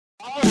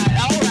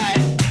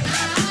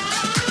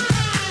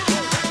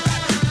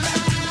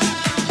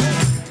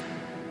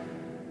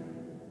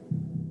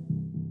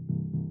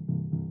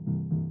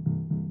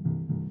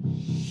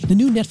The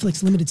new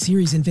Netflix limited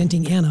series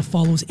Inventing Anna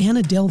follows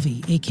Anna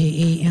Delvey,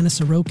 a.k.a. Anna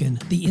Sorokin,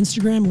 the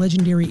Instagram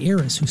legendary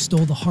heiress who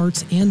stole the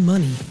hearts and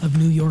money of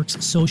New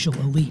York's social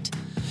elite.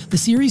 The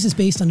series is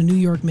based on a New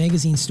York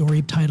Magazine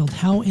story titled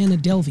How Anna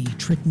Delvey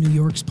Tricked New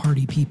York's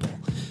Party People.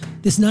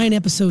 This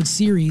 9-episode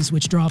series,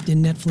 which dropped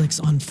in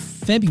Netflix on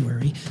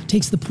February,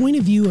 takes the point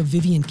of view of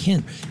Vivian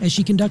Kent as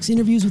she conducts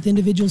interviews with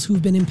individuals who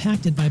have been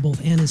impacted by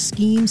both Anna's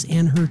schemes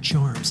and her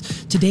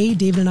charms. Today,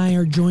 David and I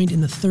are joined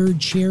in the third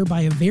chair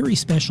by a very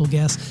special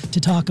guest to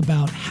talk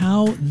about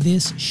how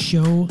this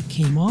show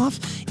came off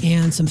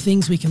and some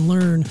things we can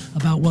learn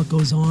about what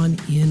goes on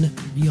in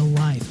real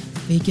life.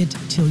 Fake it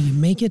till you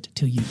make it,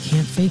 till you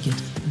can't fake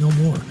it no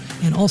more.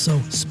 And also,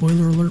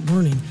 spoiler alert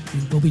warning,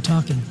 we will be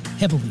talking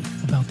heavily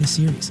about this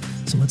series.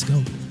 So let's go.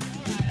 All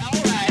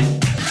right.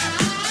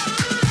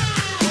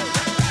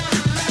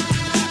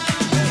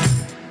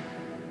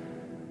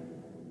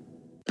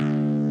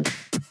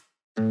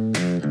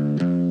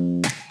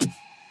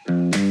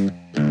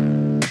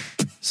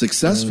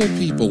 Successful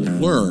people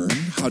learn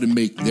how to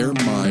make their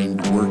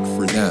mind work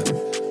for them.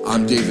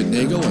 I'm David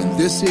Nagel, and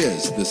this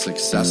is the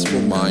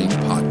Successful Mind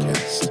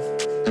Podcast.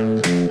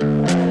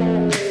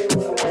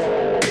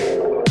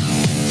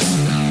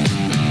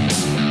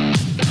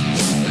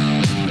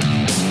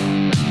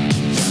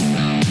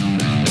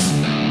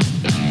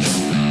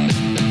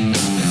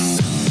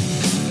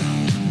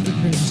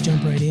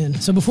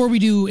 So before we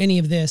do any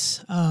of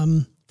this,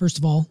 first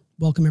of all,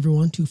 welcome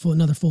everyone to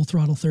another Full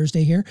Throttle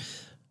Thursday here.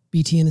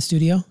 BT in the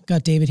studio,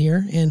 got David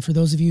here. And for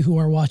those of you who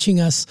are watching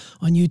us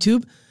on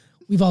YouTube,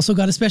 we've also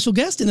got a special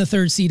guest in the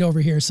third seat over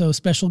here. So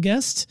special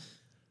guest,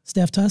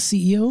 Steph Tuss,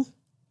 CEO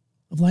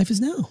of Life Is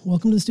Now.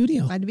 Welcome to the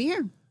studio. Glad to be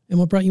here. And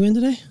what brought you in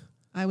today?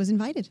 I was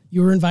invited.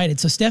 You were invited.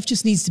 So Steph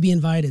just needs to be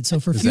invited. So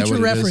for future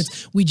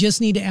reference, we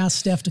just need to ask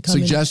Steph to come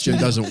Suggestion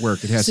doesn't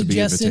work. It has to be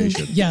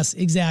invitation. Yes,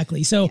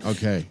 exactly. So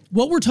okay.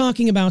 What we're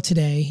talking about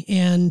today,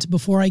 and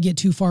before I get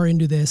too far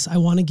into this, I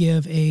want to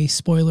give a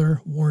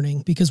spoiler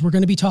warning because we're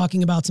going to be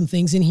talking about some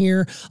things in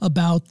here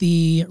about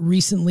the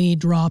recently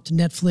dropped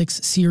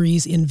Netflix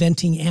series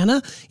Inventing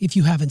Anna. If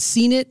you haven't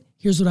seen it,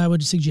 here's what I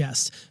would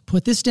suggest.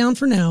 Put this down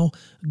for now,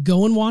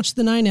 go and watch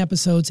the 9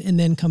 episodes, and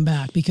then come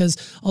back. Because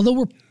although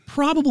we're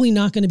probably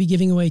not going to be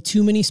giving away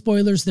too many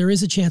spoilers, there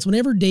is a chance.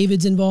 Whenever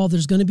David's involved,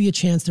 there's going to be a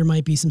chance there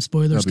might be some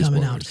spoilers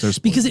coming out. There's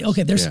spoilers.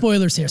 There's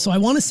spoilers here. So I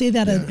want to say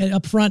that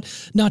up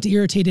front, not to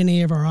irritate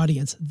any of our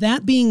audience.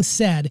 That being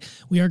said,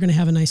 we are going to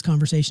have a nice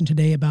conversation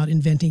today about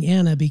Inventing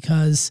Anna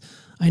because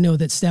I know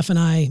that Steph and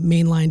I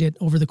mainlined it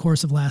over the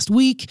course of last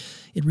week.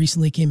 It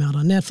recently came out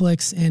on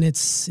Netflix, and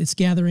it's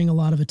gathering a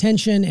lot of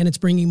attention, and it's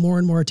bringing more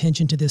and more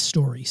attention to this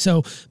story.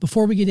 So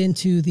before we get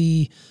into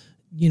the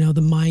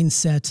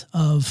mindset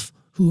of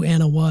who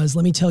Anna was,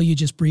 let me tell you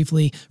just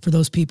briefly, for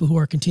those people who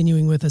are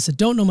continuing with us that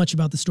don't know much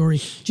about the story,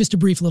 just a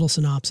brief little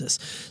synopsis.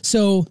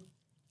 So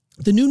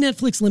the new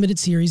Netflix limited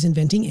series,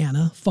 Inventing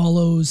Anna,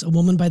 follows a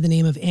woman by the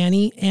name of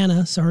Anna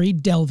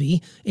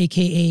Delvey,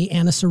 a.k.a.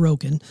 Anna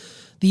Sorokin,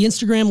 the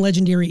Instagram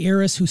legendary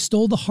heiress who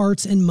stole the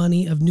hearts and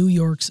money of New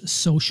York's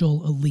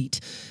social elite.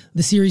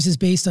 The series is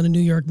based on a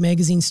New York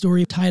Magazine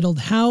story titled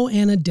How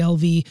Anna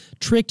Delvey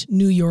Tricked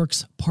New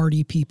York's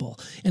Party People.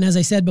 And as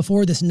I said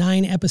before, this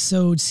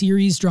 9-episode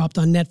series dropped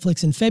on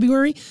Netflix in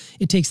February.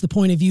 It takes the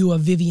point of view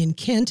of Vivian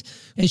Kent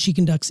as she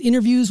conducts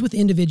interviews with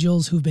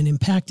individuals who've been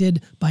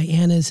impacted by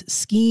Anna's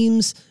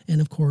schemes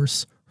and, of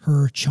course,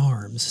 her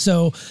charms.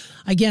 So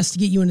I guess to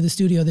get you into the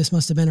studio, this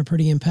must have been a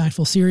pretty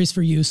impactful series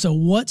for you. So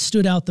what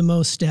stood out the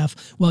most, Steph,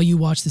 while you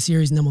watched the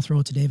series? And then we'll throw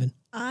it to David.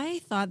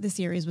 I thought the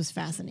series was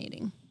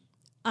fascinating.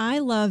 I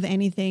love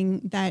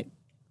anything that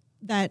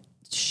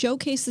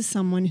showcases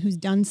someone who's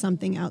done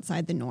something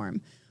outside the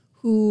norm,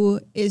 who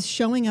is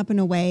showing up in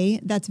a way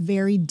that's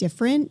very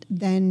different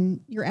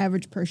than your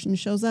average person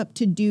shows up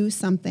to do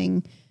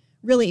something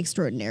really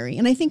extraordinary.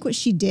 And I think what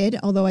she did,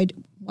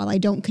 while I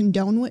don't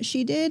condone what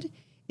she did,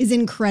 is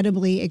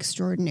incredibly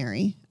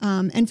extraordinary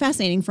and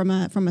fascinating from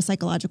a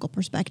psychological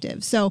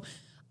perspective. So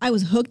I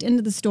was hooked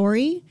into the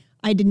story.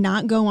 I did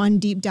not go on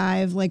deep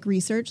dive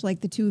research like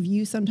the two of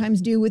you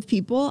sometimes do with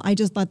people. I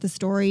just let the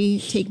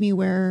story take me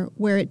where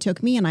it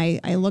took me, and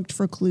I looked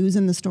for clues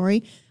in the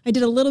story. I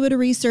did a little bit of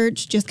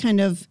research,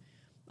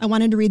 I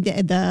wanted to read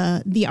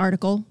the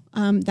article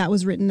that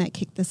was written that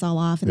kicked this all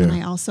off, and then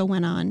I also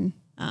went on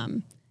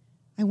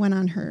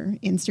her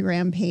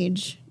Instagram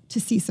page to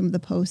see some of the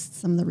posts,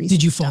 some of the research.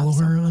 Did you follow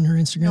her on her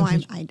Instagram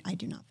page? No, I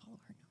do not follow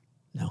her.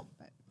 No.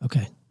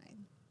 Okay.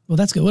 Well,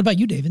 that's good. What about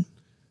you, David?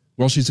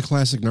 Well, she's a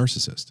classic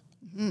narcissist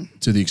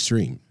to the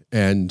extreme.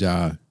 And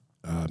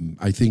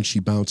I think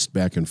she bounced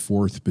back and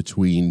forth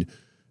between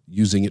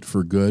using it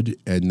for good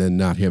and then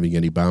not having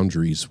any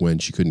boundaries when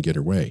she couldn't get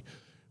her way.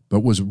 But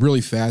what was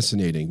really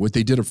fascinating, what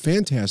they did a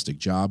fantastic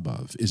job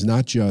of is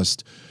not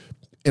just,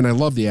 and I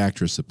love the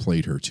actress that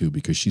played her too,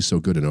 because she's so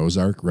good in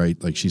Ozark,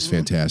 right? Like she's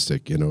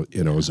fantastic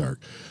in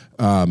Ozark.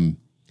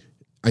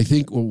 I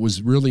think what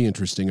was really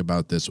interesting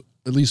about this,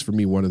 at least for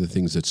me, one of the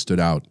things that stood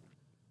out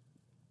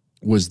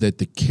was that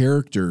the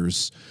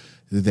characters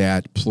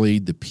that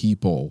played the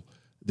people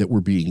that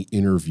were being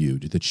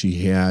interviewed, that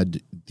she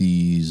had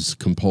these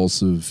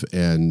compulsive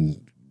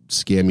and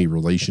scammy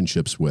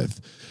relationships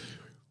with,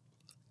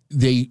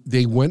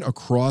 they went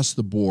across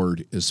the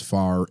board as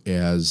far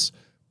as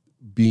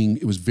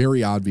it was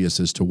very obvious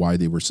as to why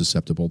they were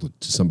susceptible to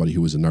somebody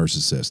who was a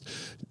narcissist,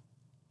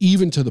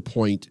 even to the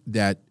point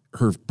that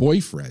her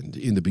boyfriend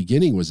in the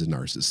beginning was a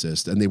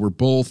narcissist, and they were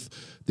both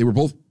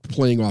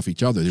playing off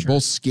each other. They're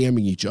both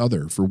scamming each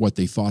other for what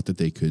they thought that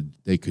they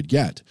could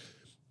get,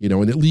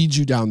 and it leads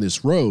you down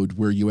this road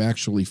where you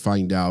actually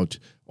find out,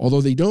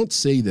 although they don't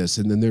say this,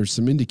 and then there's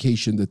some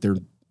indication that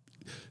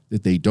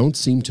they don't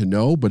seem to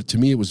know, but to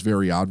me it was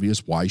very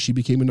obvious why she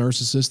became a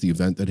narcissist, the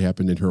event that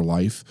happened in her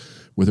life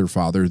with her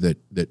father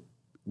that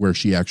where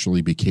she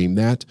actually became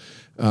that.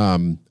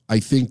 I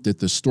think that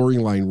the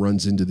storyline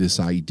runs into this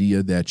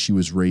idea that she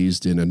was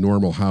raised in a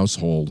normal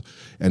household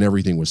and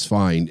everything was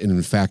fine, and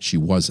in fact she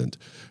wasn't.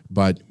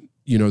 But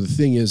the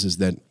thing is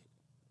that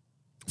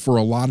for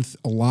a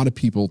lot of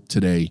people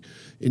today,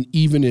 and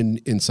even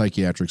in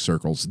psychiatric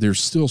circles, they're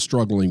still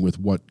struggling with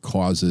what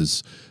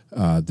causes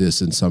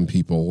this in some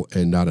people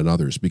and not in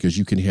others, because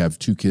you can have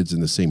two kids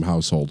in the same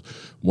household.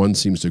 One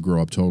seems to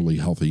grow up totally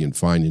healthy and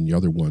fine, and the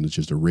other one is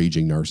just a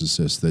raging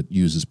narcissist that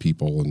uses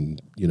people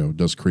and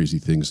does crazy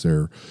things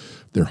their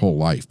whole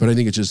life. But I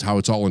think it's just how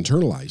it's all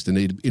internalized, and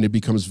it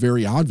becomes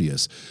very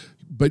obvious.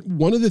 But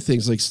one of the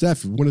things, like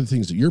Steph, one of the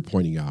things that you're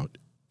pointing out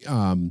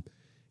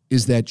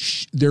is that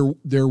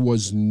there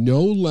was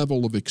no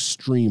level of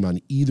extreme on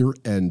either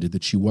end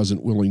that she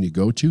wasn't willing to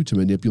go to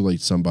manipulate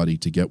somebody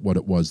to get what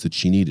it was that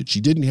she needed. She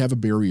didn't have a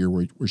barrier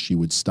where she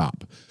would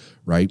stop,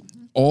 right?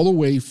 All the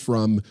way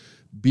from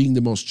being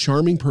the most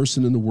charming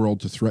person in the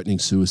world to threatening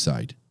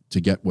suicide to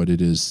get what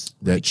it is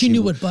that she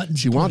knew what buttons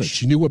she wanted.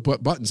 She knew what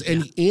buttons.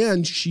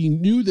 And she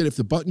knew that if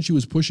the button she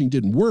was pushing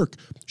didn't work,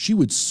 she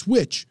would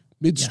switch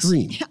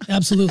midstream. Yes,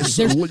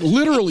 absolutely.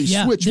 Literally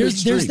switch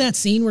midstream. There's that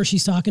scene where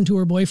she's talking to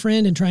her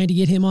boyfriend and trying to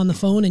get him on the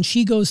phone, and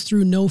she goes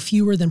through no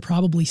fewer than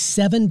probably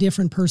 7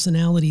 different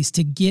personalities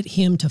to get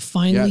him to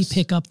finally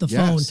pick up the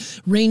phone,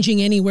 ranging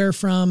anywhere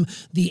from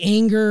the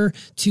anger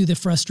to the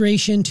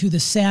frustration to the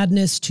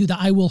sadness to the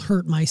I will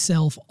hurt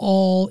myself,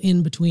 all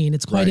in between.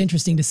 It's quite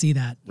interesting to see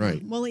that.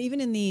 Right. Well,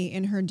 even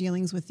in her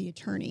dealings with the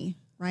attorney,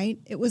 right?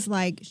 It was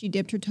like she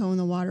dipped her toe in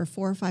the water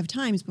 4 or 5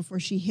 times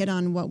before she hit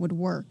on what would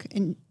work.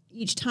 And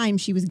each time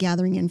she was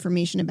gathering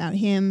information about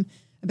him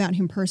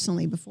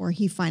personally before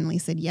he finally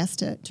said yes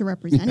to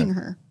representing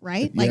her,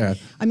 right?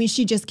 I mean,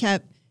 she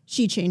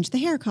changed the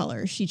hair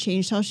color. She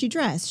changed how she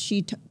dressed.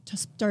 She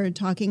started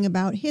talking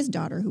about his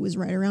daughter, who was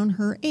right around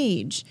her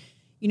age.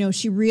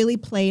 She really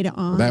played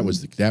on. Well, that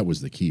was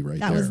the key right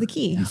there. That was the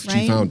key, right?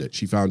 She found it.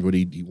 She found what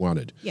he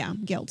wanted. Yeah,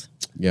 guilt.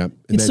 Yeah.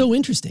 It's so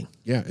interesting.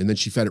 Yeah, and then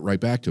she fed it right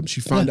back to him.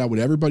 She found out what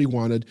everybody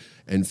wanted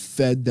and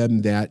fed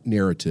them that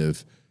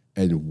narrative.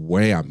 And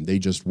wham, they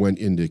just went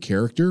into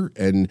character.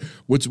 And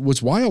what's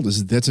wild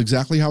is that's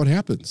exactly how it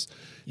happens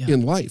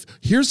in life.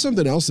 Here's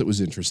something else that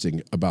was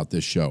interesting about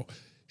this show.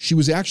 She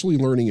was actually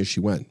learning as she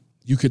went.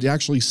 You could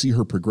actually see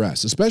her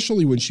progress,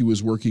 especially when she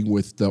was working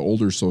with the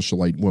older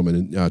socialite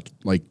woman,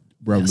 like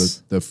around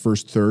the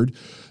first third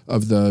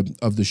of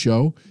the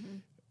show,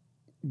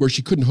 where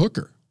she couldn't hook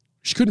her.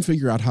 She couldn't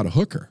figure out how to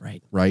hook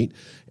her. Right.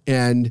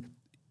 And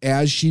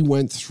as she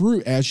went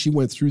through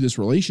this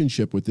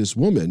relationship with this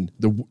woman,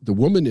 the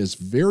woman is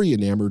very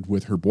enamored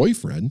with her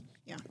boyfriend,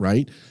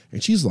 right?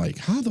 And she's like,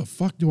 how the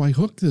fuck do I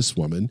hook this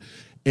woman?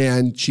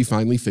 And she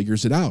finally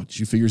figures it out.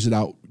 She figures it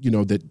out,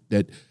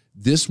 that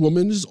this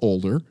woman is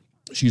older.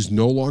 She's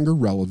no longer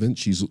relevant.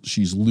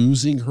 She's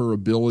losing her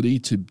ability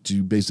to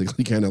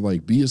basically kind of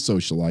like be a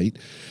socialite.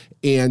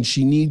 And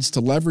she needs to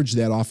leverage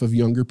that off of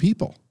younger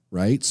people.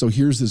 Right. So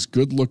here's this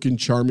good looking,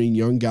 charming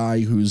young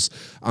guy who's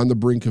on the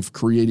brink of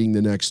creating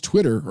the next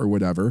Twitter or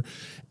whatever.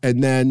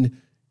 And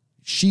then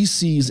she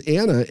sees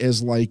Anna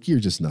as like, you're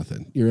just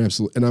nothing. You're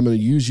absolutely, and I'm going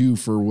to use you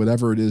for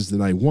whatever it is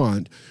that I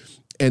want.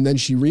 And then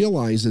she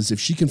realizes if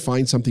she can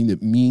find something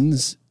that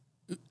means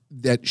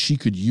that she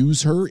could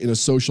use her in a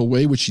social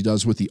way, which she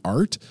does with the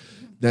art,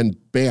 then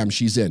bam,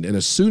 she's in. And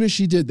as soon as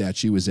she did that,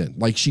 she was in.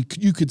 Like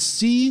you could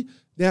see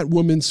that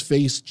woman's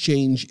face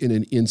change in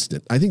an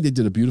instant. I think they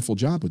did a beautiful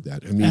job with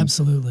that. I mean,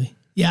 absolutely.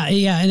 Yeah.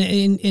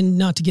 And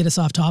not to get us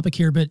off topic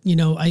here, but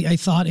I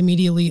thought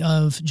immediately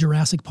of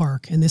Jurassic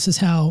Park, and this is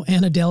how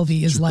Anna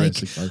Delvey is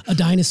Jurassic like Park. A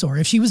dinosaur.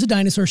 If she was a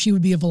dinosaur, she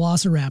would be a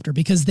velociraptor,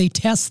 because they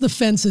test the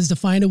fences to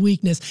find a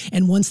weakness.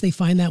 And once they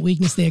find that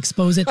weakness, they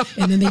expose it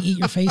and then they eat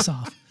your face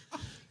off.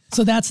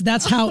 So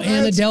that's how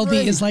Anna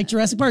Delvey is like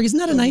Jurassic Park. Isn't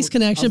that a nice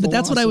connection? But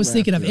that's what I was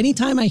thinking of.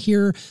 Anytime I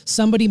hear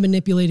somebody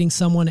manipulating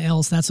someone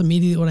else, that's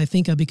immediately what I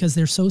think of, because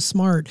they're so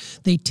smart.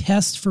 They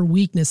test for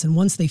weakness, and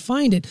once they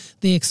find it,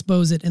 they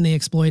expose it and they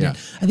exploit it.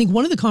 I think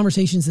one of the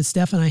conversations that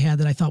Steph and I had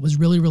that I thought was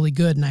really, really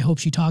good, and I hope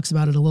she talks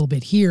about it a little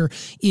bit here,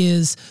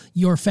 is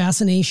your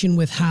fascination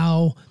with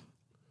how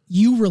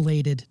you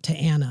related to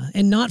Anna,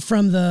 and not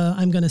from the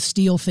I'm going to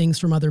steal things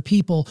from other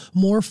people,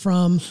 more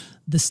from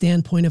the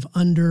standpoint of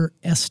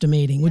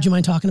underestimating. Would you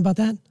mind talking about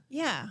that?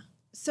 Yeah.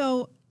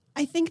 So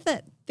I think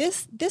that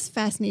this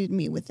fascinated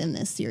me within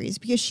this series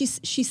because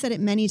she said it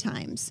many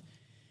times.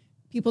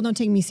 People don't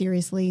take me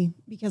seriously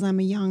because I'm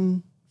a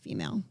young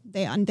female.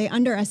 They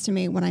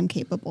underestimate what I'm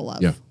capable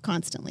of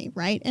constantly,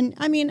 right? And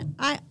I mean,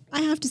 I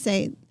have to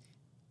say,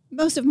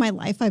 most of my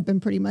life I've been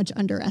pretty much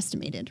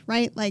underestimated,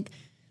 right? Like,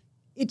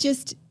 it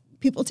just,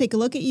 people take a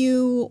look at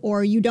you,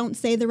 or you don't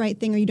say the right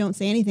thing, or you don't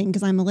say anything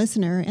because I'm a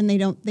listener, and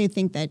they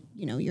think that,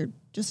 you know, you're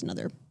just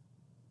another,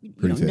 you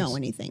don't know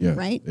anything,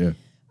 right?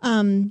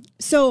 Yeah.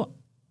 So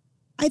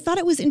I thought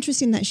it was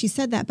interesting that she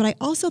said that, but I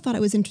also thought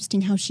it was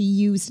interesting how she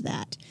used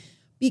that,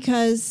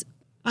 because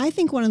I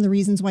think one of the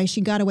reasons why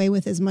she got away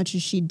with as much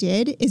as she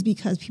did is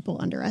because people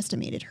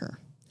underestimated her.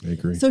 I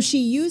agree. So she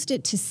used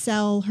it to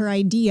sell her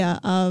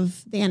idea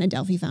of the Anna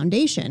Delphi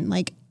Foundation.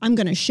 Like, I'm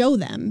going to show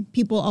them.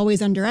 People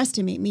always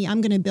underestimate me. I'm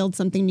going to build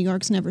something New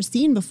York's never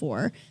seen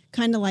before.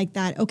 Kind of like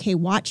that, okay,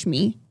 watch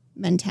me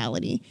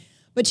mentality.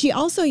 But she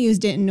also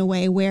used it in a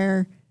way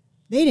where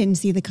they didn't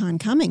see the con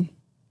coming.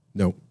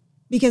 No.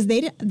 Because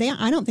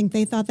I don't think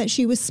they thought that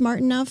she was smart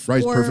enough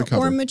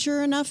or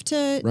mature enough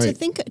to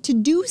think, to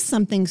do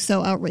something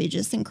so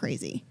outrageous and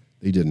crazy.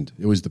 They didn't.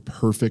 It was the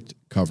perfect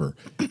cover.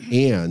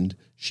 And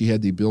she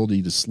had the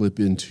ability to slip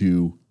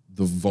into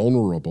the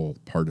vulnerable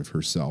part of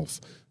herself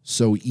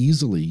so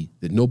easily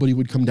that nobody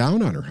would come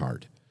down on her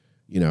hard,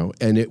 you know?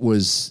 And it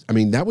was, I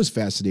mean, that was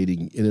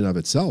fascinating in and of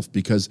itself,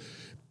 because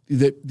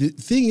the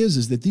thing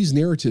is that these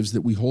narratives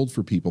that we hold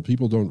for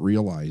people don't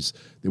realize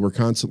that we're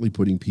constantly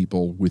putting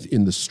people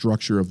within the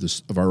structure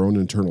of our own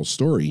internal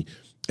story.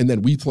 And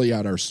then we play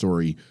out our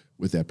story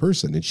with that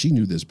person. And she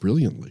knew this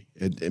brilliantly.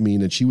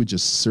 And she would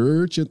just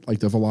search it like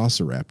the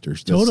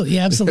velociraptors. Totally.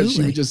 Yeah, absolutely.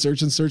 She would just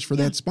search for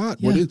that spot.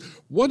 Yeah.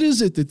 What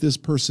is it that this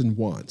person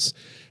wants?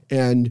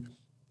 And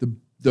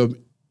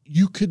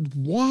you could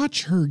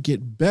watch her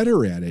get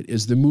better at it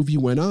as the movie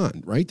went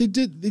on, right? They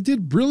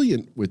did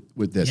brilliant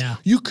with this. Yeah.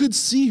 You could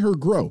see her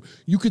grow.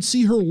 You could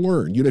see her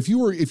learn. You know, if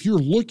you're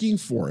looking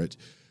for it,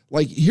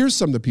 like, here's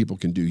something that people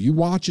can do. You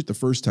watch it the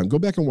first time, go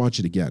back and watch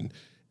it again,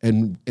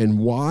 and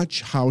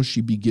watch how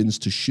she begins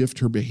to shift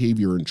her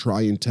behavior and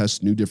try and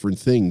test new different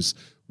things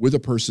with a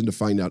person to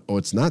find out, oh,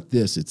 it's not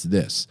this, it's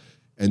this.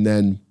 And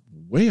then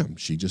wham,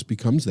 she just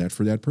becomes that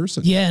for that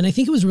person. Yeah, and I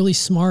think it was really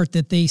smart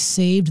that they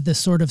saved the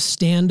sort of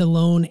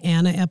standalone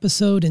Anna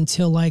episode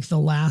until like the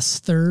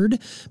last third,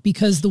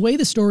 because the way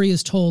the story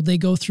is told, they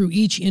go through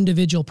each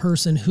individual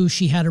person who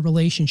she had a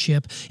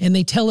relationship, and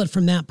they tell it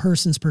from that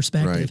person's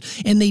perspective.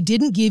 Right. And they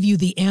didn't give you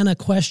the Anna ?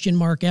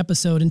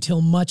 Episode until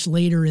much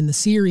later in the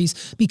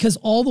series, because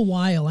all the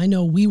while, I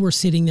know we were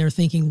sitting there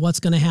thinking, what's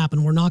going to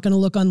happen? We're not going to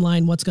look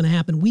online. What's going to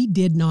happen? We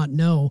did not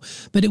know,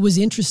 but it was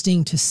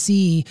interesting to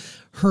see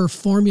her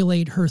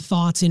formulate her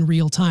thoughts in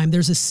real time.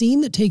 There's a scene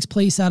that takes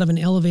place out of an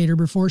elevator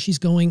before she's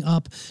going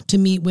up to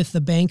meet with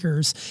the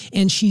bankers,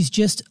 and she's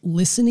just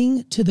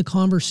listening to the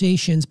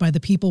conversations by the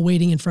people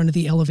waiting in front of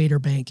the elevator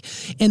bank.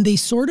 And they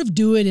sort of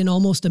do it in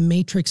almost a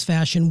Matrix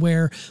fashion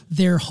where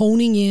they're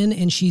honing in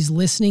and she's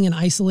listening and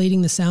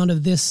isolating the sound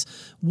of this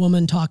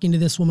woman talking to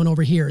this woman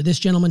over here, this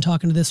gentleman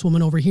talking to this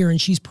woman over here, and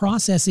she's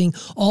processing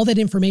all that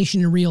information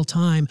in real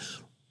time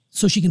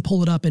so she can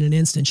pull it up in an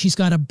instant. She's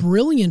got a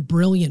brilliant,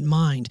 brilliant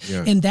mind.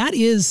 Yeah. And that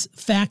is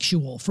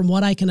factual from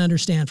what I can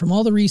understand, from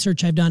all the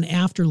research I've done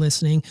after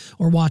listening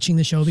or watching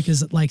the show,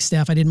 because like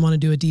Steph, I didn't want to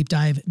do a deep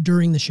dive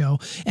during the show.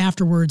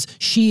 Afterwards,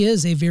 she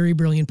is a very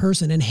brilliant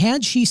person. And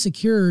had she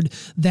secured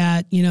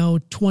that,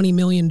 $20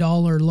 million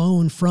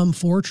loan from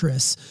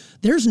Fortress,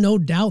 there's no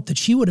doubt that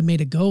she would have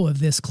made a go of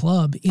this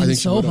club in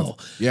Soho.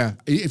 Yeah.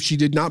 If she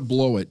did not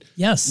blow it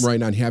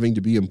right on having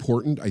to be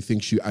important,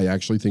 I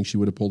actually think she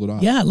would have pulled it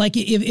off. Yeah. Like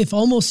if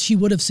almost she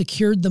would have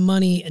secured the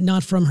money,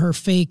 not from her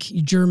fake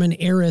German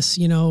heiress,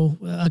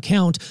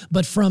 account,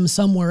 but from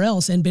somewhere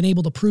else, and been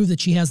able to prove that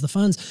she has the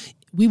funds,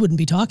 we wouldn't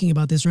be talking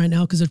about this right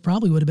now, because it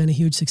probably would have been a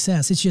huge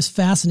success. It's just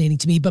fascinating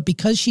to me. But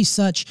because she's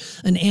such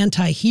an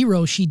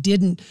anti-hero,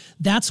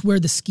 that's where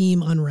the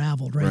scheme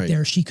unraveled right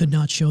there. She could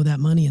not show that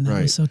money, and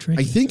that was so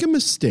tricky. I think a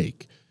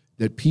mistake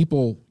that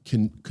people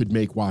could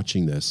make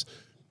watching this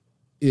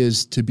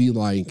is to be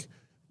like,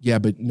 yeah,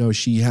 but no,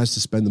 she has to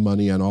spend the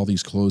money on all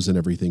these clothes and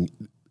everything.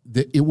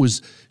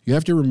 You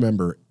have to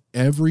remember,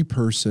 every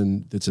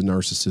person that's a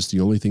narcissist, the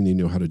only thing they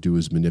know how to do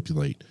is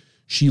manipulate.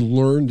 She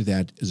learned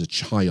that as a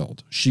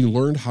child. She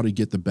learned how to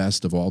get the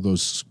best of all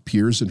those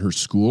peers in her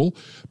school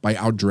by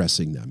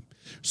outdressing them.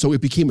 So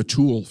it became a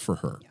tool for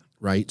her,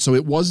 right? So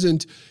it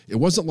wasn't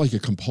like a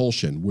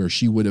compulsion where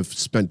she would have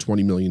spent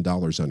 $20 million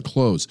on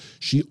clothes.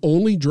 She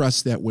only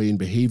dressed that way and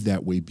behaved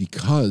that way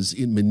because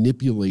it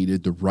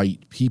manipulated the right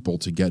people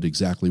to get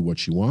exactly what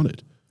she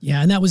wanted.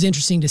 Yeah, and that was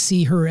interesting to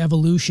see her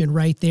evolution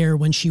right there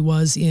when she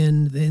was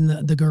in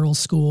the girls'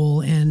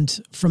 school, and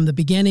from the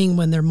beginning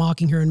when they're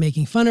mocking her and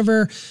making fun of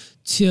her,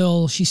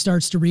 till she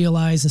starts to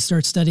realize and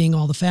start studying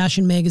all the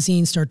fashion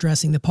magazines, start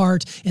dressing the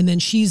part, and then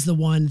she's the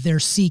one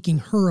they're seeking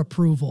her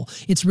approval.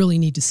 It's really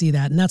neat to see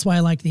that, and that's why I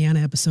liked the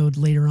Anna episode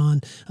later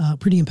on.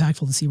 Pretty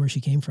impactful to see where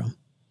she came from.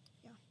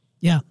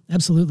 Yeah,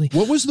 absolutely.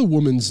 What was the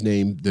woman's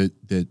name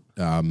that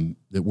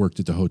worked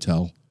at the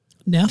hotel?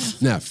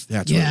 Neff? Neff,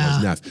 that's what it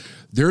was,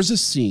 Neff. There's a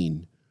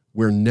scene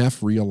where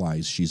Neff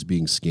realized she's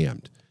being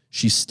scammed.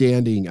 She's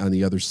standing on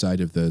the other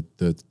side of the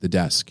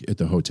desk at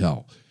the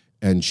hotel,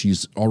 and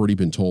she's already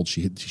been told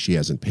she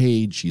hasn't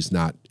paid, she's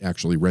not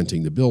actually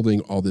renting the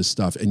building, all this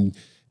stuff. And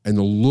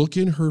the look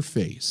in her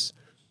face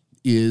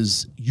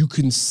is, you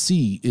can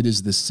see it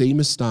is the same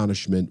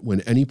astonishment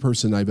when any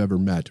person I've ever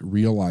met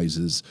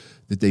realizes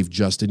that they've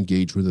just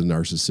engaged with a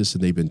narcissist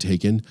and they've been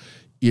taken.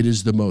 It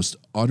is the most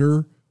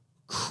utter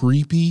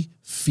creepy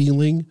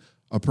feeling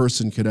a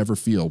person could ever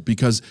feel,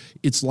 because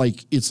it's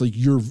like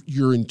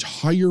your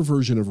entire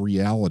version of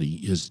reality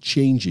is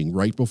changing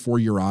right before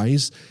your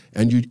eyes,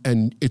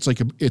 and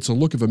it's a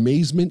look of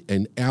amazement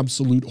and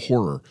absolute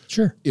horror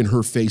in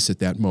her face at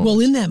that moment.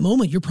 Well, in that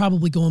moment, you're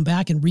probably going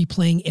back and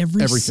replaying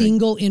every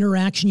single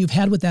interaction you've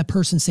had with that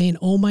person, saying,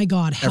 "Oh my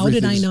God, how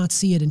did I not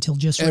see it until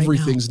just right now?"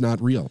 Everything's not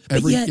real.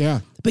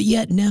 But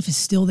yet Neff is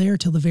still there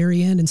till the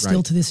very end, and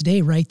still to this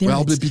day, right there.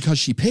 Well, but because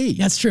she paid.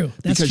 That's true.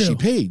 Because she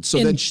paid.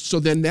 So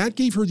then that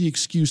gave her the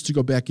excuse to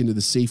go back into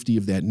the safety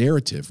of that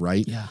narrative,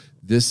 right? Yeah.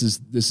 This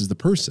is the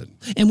person.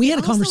 And we had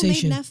a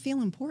conversation. It also made Neff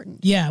feel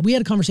important. Yeah, we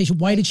had a conversation.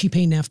 Why did she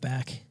pay Neff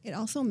back? It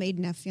also made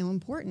Neff feel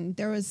important.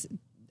 There was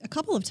a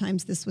couple of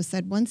times this was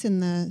said, once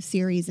in the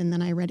series, and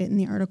then I read it in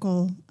the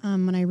article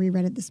when I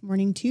reread it this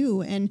morning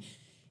too. And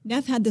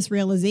Neff had this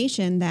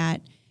realization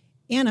that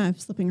Anna,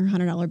 slipping her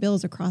 $100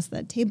 bills across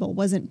that table,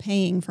 wasn't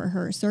paying for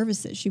her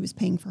services. She was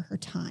paying for her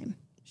time.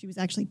 She was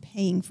actually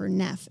paying for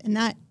Neff. And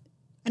that,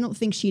 I don't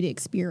think she'd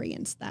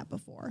experienced that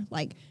before.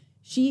 Like,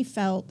 she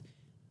felt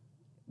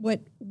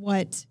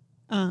what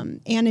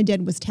Anna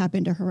did was tap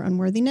into her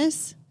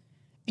unworthiness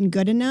and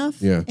good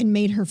enough, and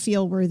made her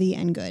feel worthy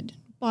and good.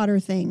 Bought her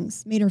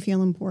things, made her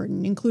feel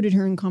important, included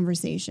her in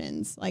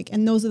conversations.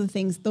 And those are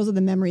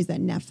the memories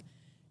that Neff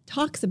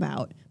talks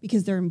about,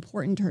 because they're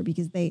important to her,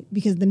 because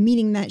the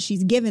meaning that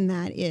she's given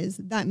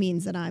that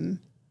means that I'm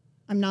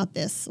not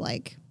this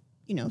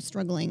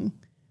struggling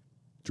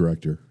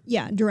director.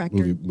 Yeah,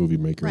 director. Movie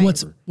maker.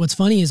 Right. What's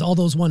funny is all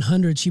those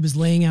 100 she was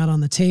laying out on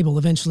the table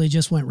eventually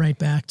just went right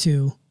back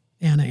to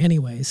Anna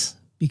anyways,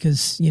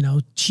 because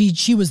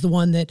she was the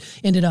one that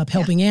ended up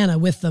helping Anna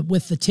with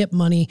the tip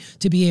money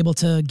to be able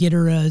to get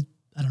her an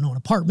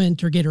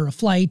apartment, or get her a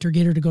flight, or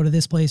get her to go to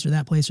this place or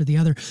that place or the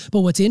other.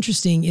 But what's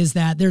interesting is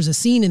that there's a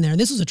scene in there, and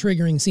this was a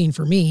triggering scene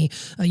for me,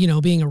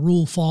 being a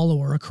rule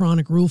follower, a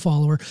chronic rule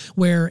follower,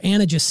 where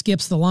Anna just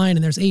skips the line,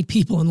 and there's 8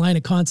 people in line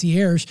at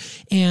concierge,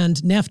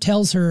 and Neff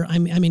tells her,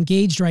 I'm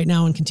engaged right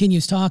now, and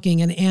continues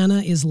talking, and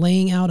Anna is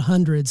laying out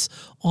hundreds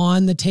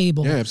on the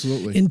table. Yeah,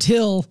 absolutely.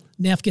 Until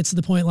Neff gets to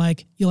the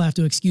point you'll have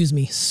to excuse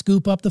me,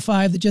 scoop up the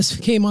 5 that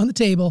just came on the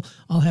table.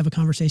 I'll have a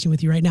conversation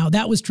with you right now.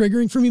 That was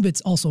triggering for me, but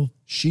it's also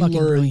fucking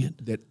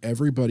brilliant. That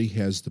everybody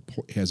has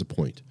a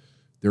point.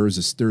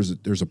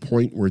 There's a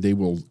point where they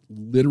will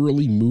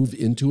literally move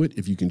into it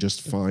if you can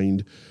just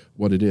find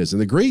what it is.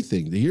 And the great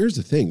thing, here's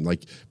the thing,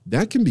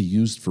 that can be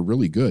used for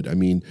really good. I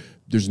mean,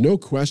 there's no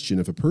question,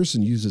 if a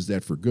person uses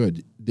that for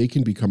good, they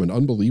can become an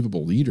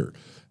unbelievable leader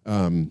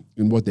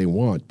in what they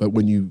want. But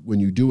when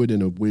you do it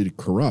in a way to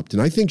corrupt,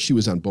 and I think she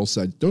was on both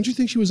sides. Don't you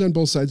think she was on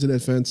both sides of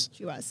that fence?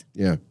 She was.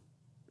 Yeah.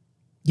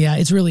 Yeah,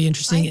 it's really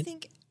interesting.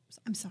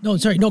 I'm sorry. No,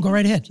 sorry. No, go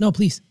right ahead. No,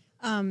 please.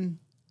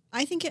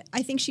 I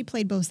think she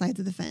played both sides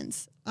of the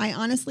fence. I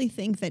honestly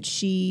think that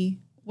she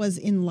was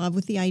in love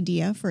with the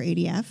idea for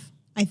ADF.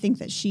 I think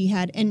that she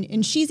had,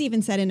 and she's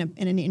even said in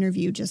an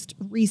interview just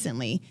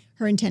recently,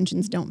 her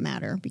intentions don't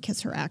matter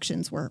because her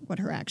actions were what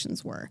her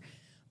actions were.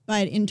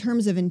 But in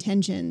terms of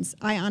intentions,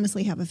 I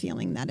honestly have a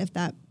feeling that if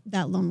that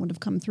loan would have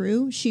come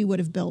through, she would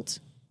have built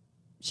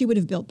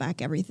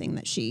back everything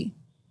that she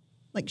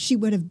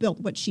would have built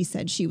what she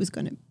said she was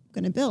going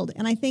to build.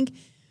 And I think,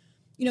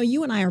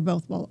 you and I are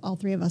both, well, all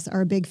 3 of us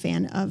are a big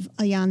fan of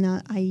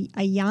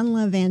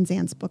Iyanla Van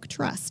Zant's book,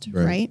 Trust,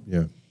 right?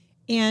 Yeah.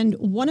 And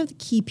one of the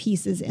key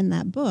pieces in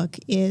that book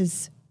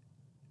is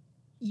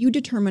you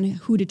determine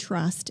who to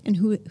trust and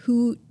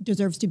who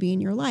deserves to be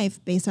in your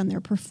life based on their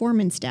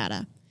performance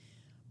data.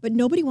 But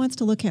nobody wants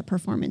to look at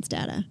performance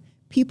data.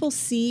 People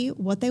see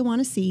what they want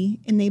to see,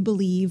 and they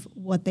believe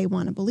what they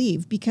want to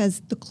believe,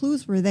 because the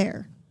clues were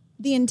there.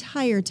 The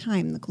entire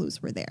time the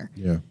clues were there.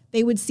 Yeah.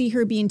 They would see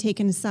her being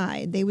taken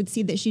aside. They would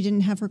see that she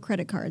didn't have her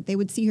credit card. They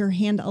would see her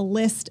hand a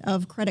list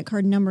of credit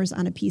card numbers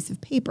on a piece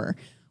of paper,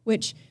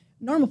 which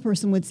a normal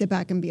person would sit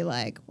back and be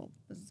like, well,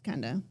 this is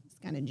kind of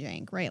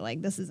jank,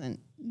 right? This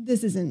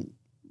isn't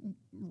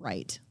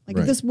right.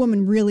 If this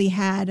woman really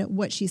had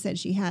what she said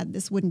she had,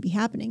 this wouldn't be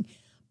happening.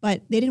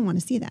 But they didn't want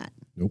to see that.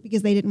 Nope.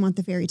 Because they didn't want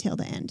the fairy tale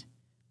to end.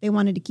 They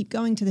wanted to keep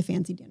going to the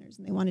fancy dinners,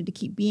 and they wanted to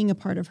keep being a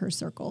part of her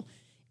circle.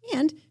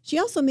 And she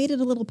also made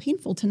it a little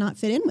painful to not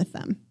fit in with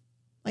them.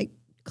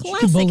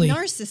 Classic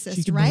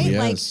narcissist, right?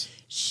 Yes.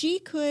 She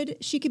could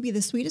be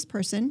the sweetest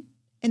person,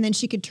 and then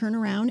she could turn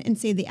around and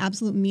say the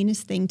absolute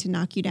meanest thing to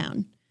knock you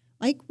down.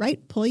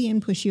 Pull you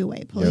in, push you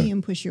away. Pull you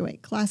in, push you away.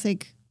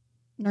 Classic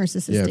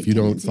narcissistic. Yeah, if you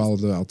tendencies. don't follow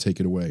that, I'll take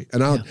it away.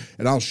 And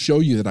I'll show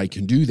you that I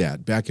can do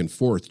that back and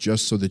forth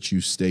just so that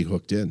you stay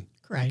hooked in.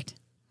 Correct.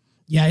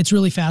 Yeah, it's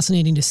really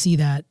fascinating to see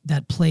that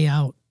play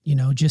out,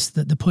 just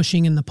the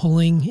pushing and the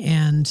pulling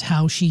and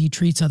how she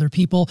treats other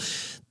people.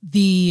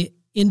 The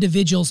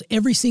individuals,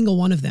 every single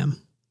one of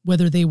them,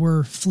 whether they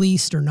were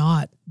fleeced or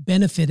not,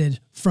 benefited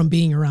from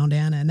being around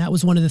Anna. And that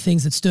was one of the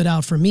things that stood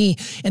out for me.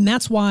 And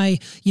that's why,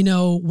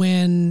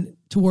 when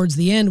towards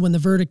the end, when the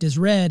verdict is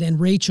read and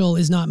Rachel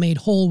is not made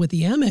whole with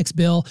the Amex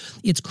bill,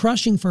 it's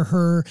crushing for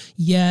her,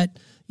 yet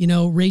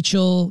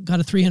Rachel got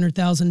a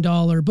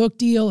 $300,000 book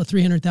deal, a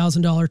 $300,000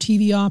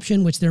 TV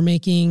option, which they're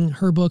making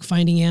her book, My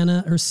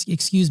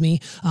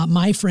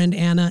Friend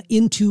Anna,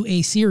 into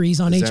a series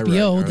on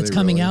HBO that's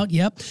coming out.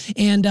 Yep.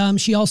 And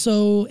she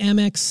also,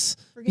 Amex,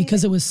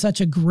 because it was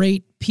such a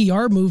great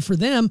PR move for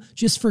them,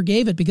 just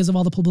forgave it because of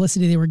all the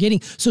publicity they were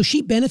getting. So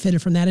she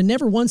benefited from that. And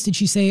never once did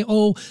she say,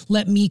 oh,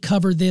 let me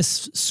cover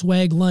this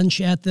swag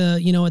lunch at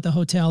the, at the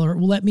hotel, or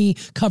let me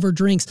cover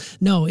drinks.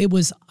 No, it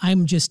was,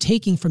 I'm just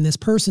taking from this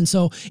person.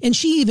 So, and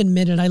she even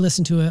admitted, I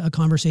listened to a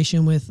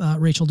conversation with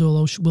Rachel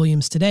Dolezal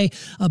Williams today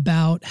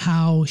about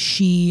how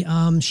she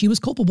was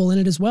culpable in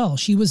it as well.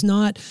 She was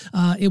not,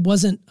 it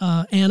wasn't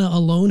Anna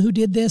alone who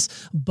did this,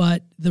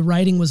 but the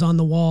writing was on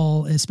the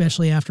wall,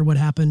 especially after what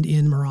happened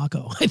in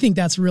Morocco. I think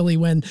that's really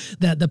when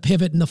the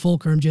pivot and the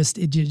fulcrum just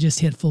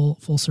hit full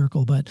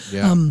circle. But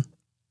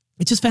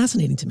it's just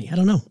fascinating to me. I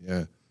don't know.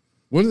 Yeah.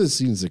 One of the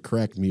scenes that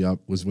cracked me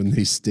up was when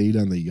they stayed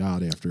on the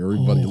yacht after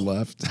everybody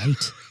left.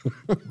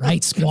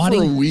 Right.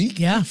 Squatting. For a week.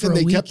 Yeah, and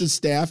they kept the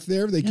staff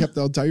there. They kept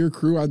the entire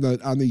crew on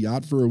the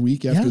yacht for a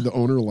week after the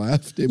owner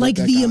left. Like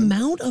the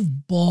amount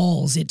of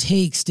balls it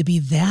takes to be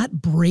that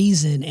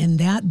brazen and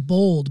that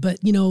bold. But,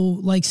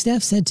 like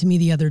Steph said to me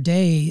the other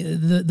day,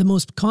 the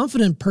most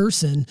confident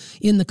person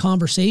in the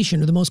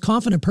conversation or the most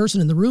confident person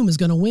in the room is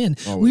going to win.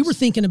 Always. We were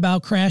thinking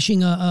about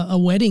crashing a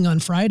wedding on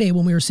Friday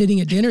when we were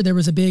sitting at dinner. There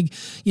was a big,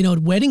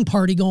 wedding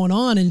party going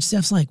on, and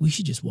Steph's like, we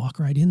should just walk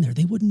right in there.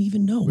 They wouldn't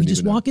even know. We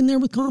just walk in there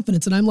with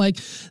confidence. And I'm like,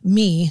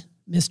 me,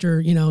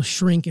 Mr.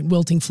 Shrink and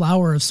wilting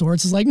flower of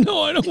sorts, is like,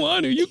 no, I don't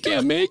want to. You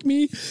can't make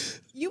me.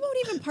 You won't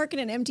even park in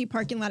an empty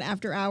parking lot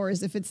after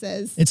hours if it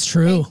says it's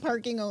true.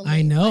 Parking only.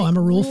 I know. I'm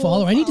a rule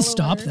follower. I need to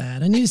stop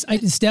that.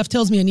 Steph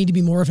tells me I need to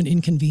be more of an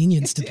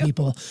inconvenience to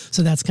people.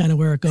 So that's kind of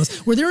where it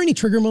goes. Were there any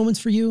trigger moments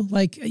for you?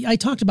 Like I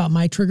talked about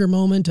my trigger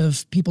moment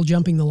of people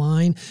jumping the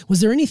line.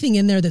 Was there anything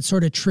in there that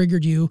sort of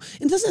triggered you?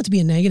 And it doesn't have to be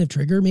a negative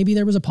trigger. Maybe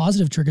there was a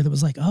positive trigger that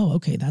was like, oh,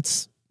 okay,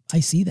 I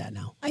see that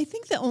now. I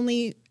think the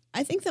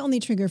only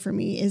trigger for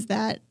me is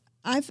that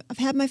I've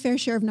had my fair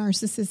share of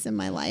narcissists in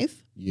my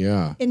life.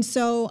 Yeah. And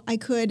so I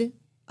could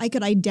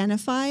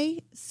identify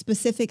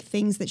specific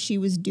things that she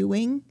was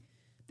doing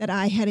that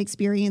I had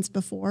experienced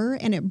before,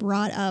 and it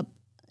brought up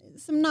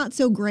some not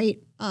so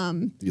great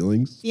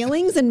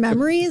feelings and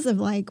memories of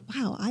like,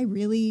 wow, I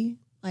really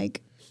I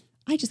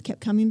just kept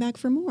coming back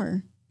for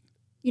more.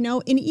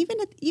 And even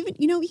at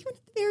the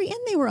very end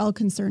they were all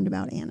concerned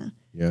about Anna.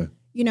 Yeah.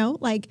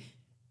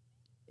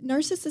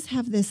 Narcissists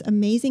have this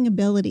amazing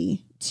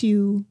ability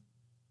to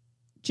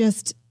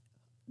just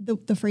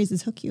the phrase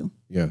is hook you.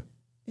 Yeah.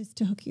 Is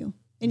to hook you.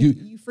 And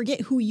you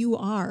forget who you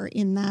are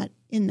in that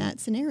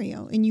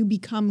scenario, and you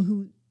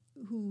become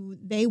who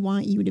they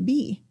want you to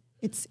be.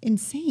 It's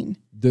insane.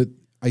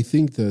 I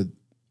think that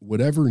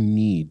whatever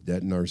need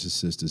that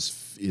narcissist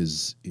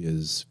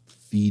is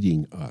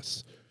feeding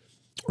us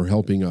or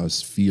helping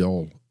us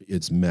feel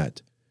it's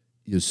met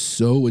is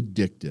so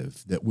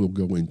addictive that we'll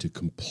go into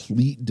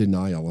complete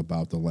denial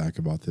about the lack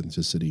of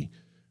authenticity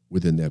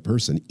within that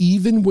person.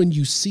 Even when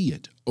you see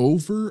it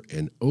over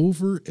and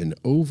over and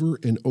over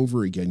and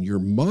over again, your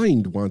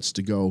mind wants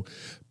to go,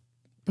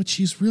 but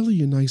she's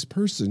really a nice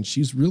person.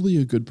 She's really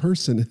a good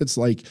person. It's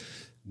like,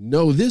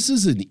 no, this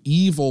is an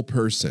evil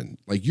person.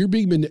 Like you're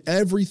being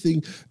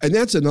everything. And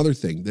that's another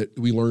thing that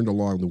we learned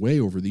along the way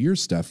over the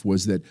years, Steph,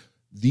 was that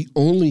the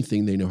only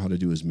thing they know how to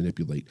do is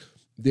manipulate.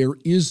 There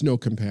is no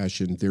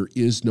compassion. There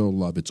is no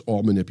love. It's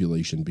all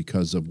manipulation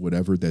because of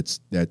whatever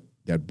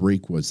that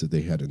break was that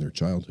they had in their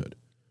childhood.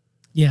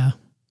 Yeah.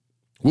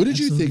 What did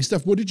you think,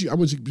 Steph? Wanted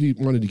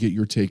to get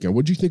your take on.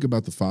 What did you think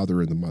about the father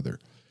and the mother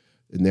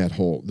and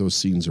those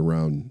scenes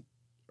around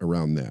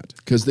that?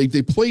 Because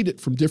they played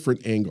it from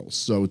different angles,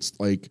 so it's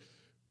like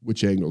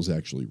which angle is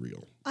actually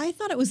real. I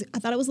thought it was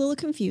a little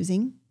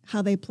confusing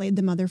how they played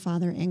the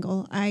mother-father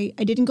angle. I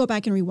didn't go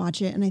back and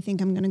rewatch it, and I think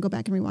I'm going to go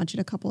back and rewatch it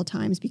a couple of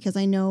times because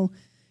I know,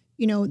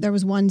 there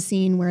was one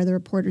scene where the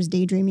reporter's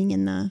daydreaming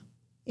in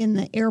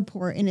the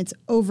airport, and it's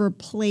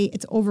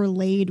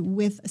overlaid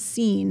with a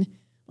scene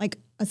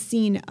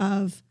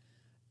of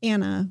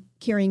Anna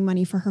carrying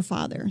money for her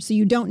father. So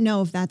you don't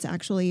know if that's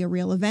actually a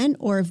real event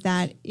or if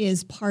that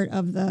is part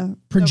of the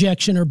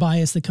projection or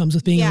bias that comes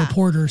with being a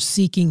reporter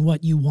seeking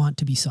what you want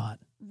to be sought.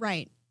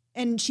 Right.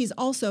 And she's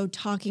also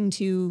talking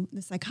to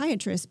the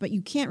psychiatrist, but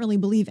you can't really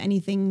believe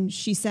anything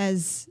she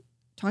says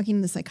talking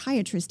to the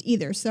psychiatrist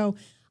either. So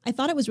I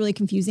thought it was really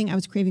confusing. I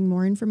was craving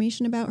more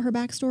information about her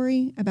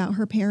backstory, about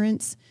her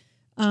parents.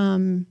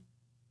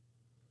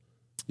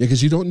 Yeah,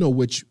 because you don't know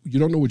which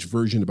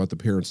version about the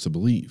parents to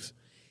believe.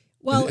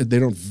 Well, they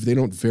don't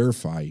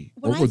verify.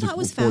 What I thought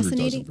was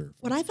fascinating.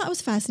 What I thought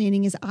was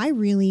fascinating is I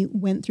really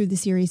went through the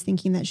series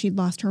thinking that she'd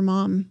lost her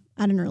mom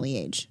at an early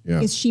age,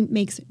 because she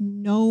makes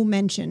no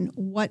mention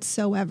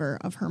whatsoever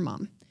of her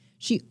mom.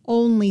 She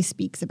only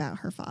speaks about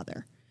her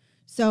father.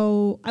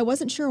 So I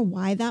wasn't sure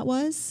why that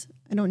was.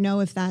 I don't know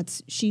if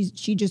that's she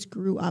just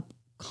grew up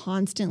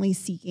constantly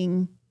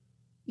seeking,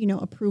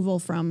 approval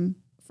from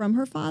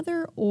her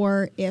father,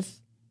 or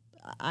if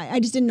I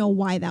just didn't know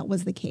why that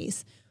was the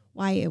case.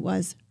 Why it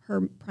was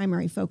her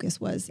primary focus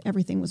was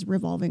everything was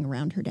revolving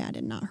around her dad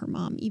and not her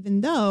mom,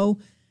 even though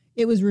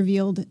it was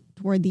revealed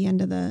toward the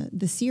end of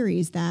the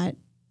series that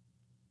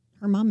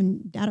her mom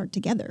and dad are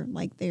together.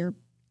 Like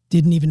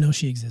didn't even know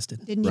she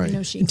existed. Didn't even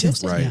know she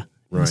existed. Right. Yeah,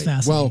 right. It was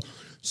fascinating. Well,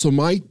 so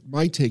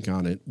my take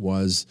on it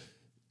was,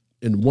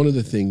 and one of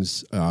the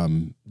things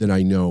that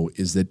I know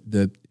is that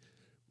the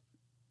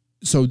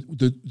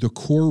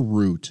core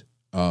root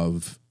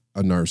of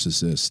a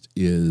narcissist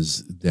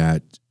is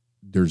that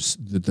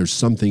there's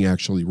something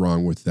actually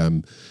wrong with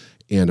them,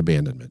 and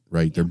abandonment,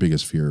 right? Yeah. Their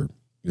biggest fear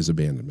is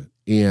abandonment.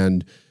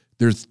 And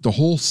there's the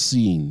whole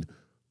scene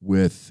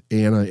with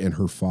Anna and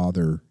her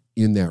father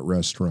in that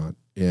restaurant,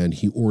 and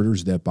he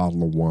orders that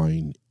bottle of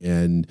wine,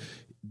 and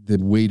the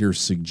waiter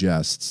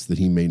suggests that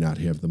he may not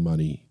have the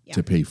money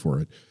to pay for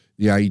it.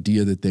 The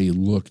idea that they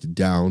looked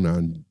down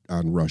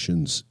on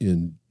Russians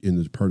in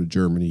the part of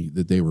Germany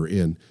that they were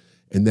in,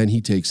 and then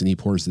he takes and he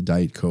pours the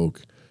Diet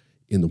Coke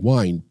in the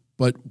wine.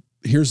 But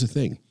here's the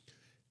thing.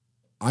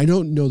 I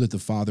don't know that the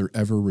father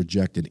ever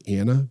rejected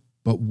Anna,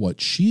 but what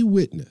she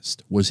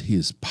witnessed was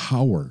his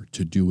power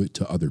to do it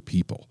to other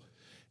people.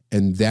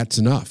 And that's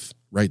enough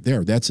right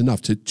there. That's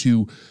enough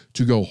to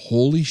go,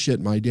 holy shit,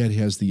 my dad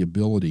has the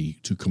ability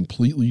to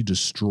completely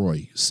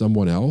destroy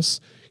someone else.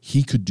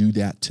 He could do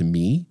that to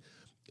me.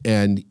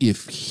 And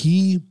if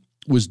he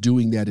was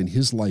doing that in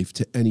his life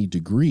to any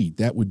degree,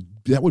 that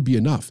would be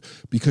enough,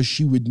 because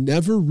she would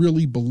never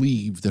really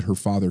believe that her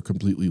father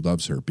completely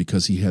loves her,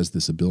 because he has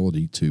this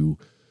ability to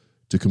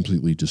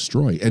completely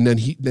destroy. And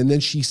then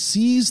she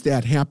sees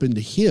that happen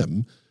to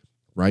him,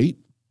 right?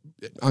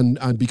 On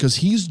because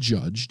he's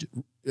judged.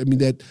 I mean,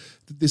 that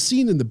the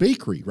scene in the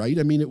bakery, right?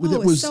 I mean, it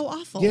was so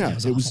awful. Yeah,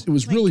 it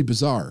was really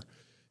bizarre.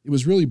 It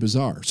was really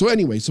bizarre. So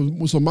anyway, so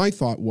my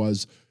thought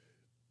was,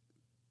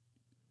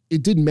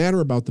 it didn't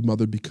matter about the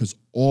mother, because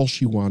all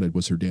she wanted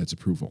was her dad's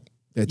approval.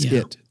 That's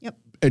it. Yep.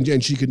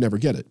 And she could never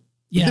get it.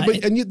 Yeah.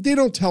 They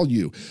don't tell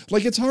you.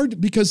 Like, it's hard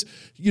because,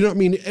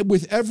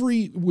 with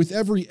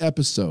every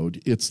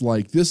episode, it's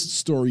like, this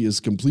story is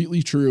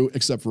completely true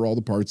except for all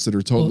the parts that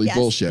are totally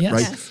bullshit,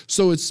 right? Yes.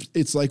 So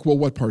it's like, well,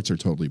 what parts are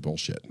totally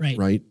bullshit,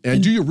 right?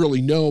 And do you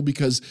really know?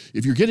 Because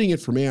if you're getting it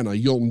from Anna,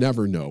 you'll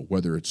never know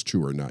whether it's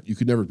true or not. You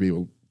could never be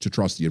able to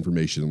trust the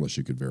information unless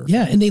you could verify.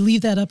 Yeah, and they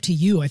leave that up to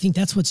you. I think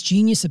that's what's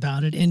genius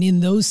about it. And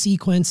in those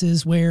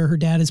sequences where her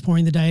dad is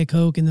pouring the Diet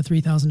Coke and the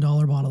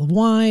 $3,000 bottle of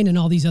wine and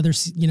all these other,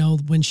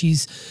 when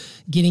she's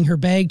getting her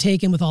bag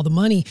taken with all the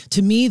money,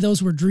 to me,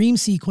 those were dream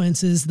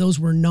sequences. Those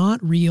were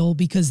not real,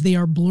 because they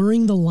are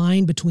blurring the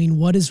line between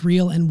what is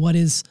real and what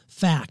is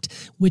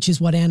fact, which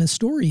is what Anna's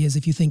story is.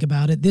 If you think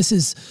about it, this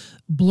is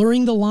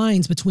blurring the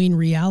lines between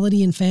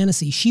reality and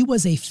fantasy. She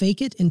was a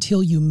fake it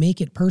until you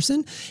make it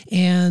person.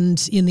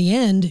 And in the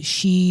end,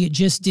 she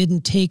just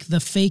didn't take the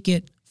fake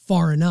it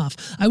far enough.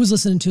 I was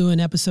listening to an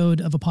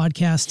episode of a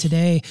podcast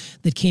today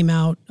that came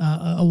out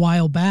a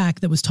while back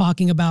that was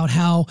talking about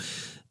how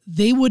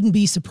they wouldn't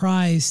be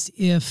surprised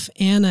if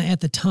Anna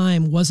at the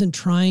time wasn't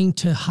trying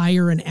to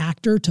hire an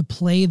actor to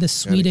play the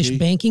Swedish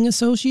banking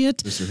associate.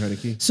 Mr.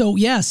 Henneke.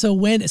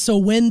 So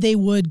when they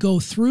would go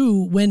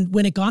through,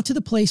 when it got to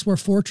the place where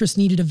Fortress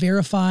needed to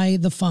verify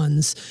the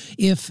funds,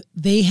 if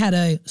they had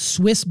a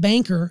Swiss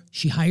banker,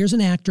 she hires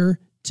an actor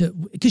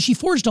because she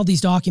forged all these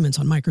documents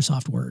on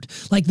Microsoft Word.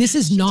 Like, this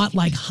is not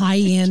like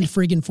high-end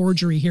friggin'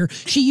 forgery here.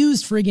 She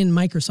used friggin'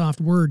 Microsoft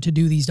Word to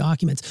do these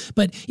documents.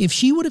 But if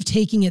she would have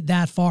taken it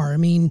that far, I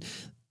mean,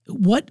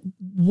 what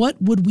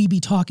would we be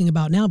talking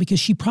about now? Because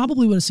she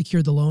probably would have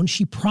secured the loan.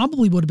 She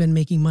probably would have been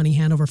making money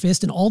hand over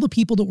fist, and all the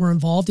people that were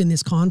involved in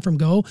this con from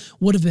Go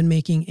would have been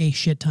making a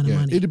shit ton of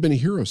money. It'd have been a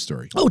hero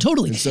story. Oh,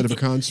 totally. Instead of a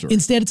con story.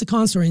 Instead, it's a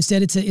con story.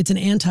 Instead, it's an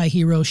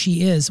anti-hero.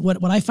 She is.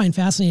 What I find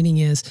fascinating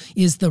is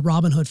the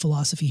Robin Hood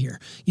philosophy here.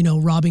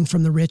 Robbing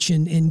from the rich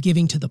and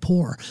giving to the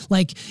poor.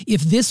 Like,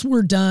 if this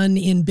were done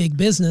in big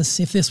business,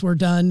 if this were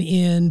done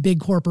in big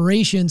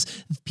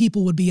corporations,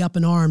 people would be up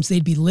in arms.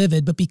 They'd be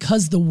livid. But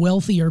because the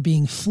wealthy are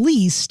being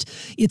fleeced,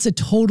 it's a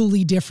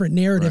totally different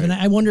narrative. Right. And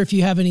I wonder if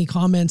you have any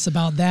comments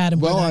about that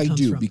and where that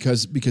comes from.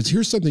 Because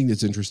here's something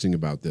that's interesting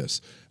about this.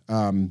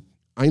 I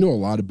know a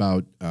lot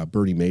about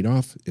Bernie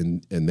Madoff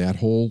and that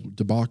whole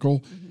debacle.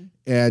 Mm-hmm.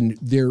 And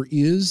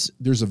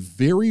there's a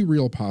very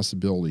real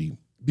possibility,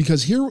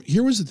 because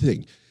here was the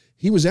thing.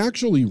 He was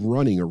actually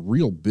running a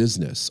real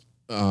business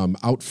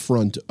out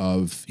front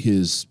of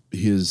his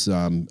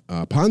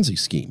Ponzi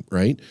scheme,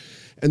 right?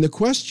 And the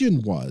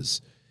question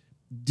was,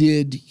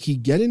 did he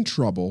get in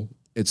trouble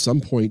at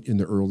some point in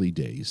the early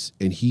days,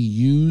 and he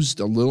used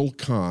a little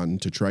con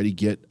to try to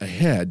get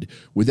ahead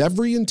with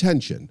every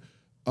intention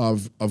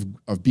of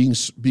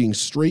being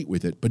straight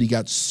with it, but he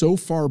got so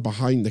far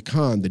behind the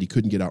con that he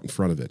couldn't get out in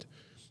front of it.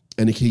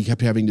 And he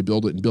kept having to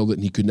build it,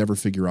 and he could never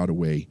figure out a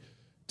way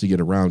to get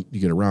around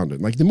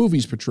it. Like the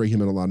movies portray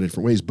him in a lot of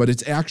different ways, but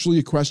it's actually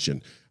a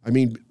question. I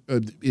mean,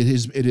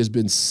 it has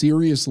been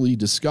seriously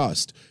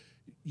discussed.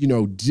 You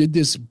know, did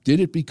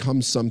it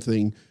become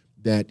something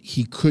that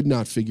he could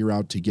not figure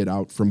out to get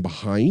out from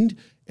behind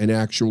and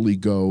actually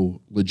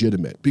go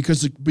legitimate?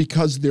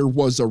 Because there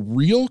was a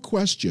real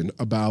question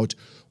about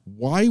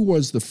why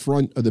was the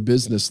front of the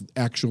business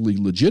actually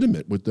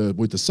legitimate with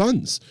the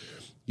sons,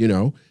 you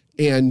know,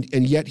 and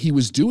yet he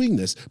was doing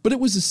this. But it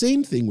was the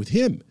same thing with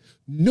him.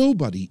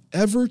 Nobody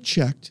ever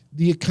checked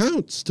the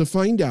accounts to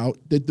find out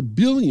that the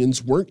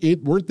billions weren't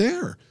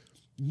there.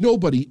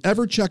 Nobody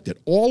ever checked it.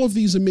 All of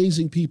these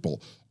amazing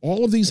people,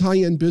 all of these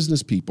high-end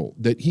business people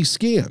that he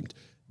scammed,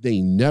 they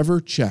never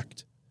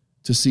checked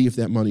to see if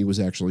that money was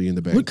actually in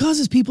the bank. What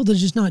causes people to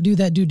just not do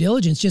that due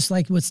diligence? Just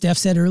like what Steph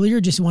said earlier,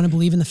 just want to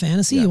believe in the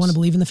fantasy? Yes. You want to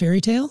believe in the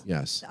fairy tale?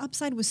 Yes. The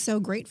upside was so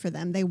great for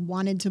them. They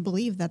wanted to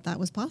believe that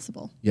was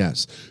possible.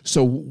 Yes.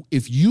 So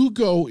if you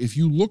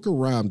look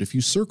around, if you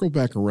circle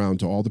back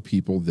around to all the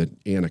people that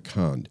Anna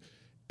conned,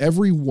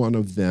 every one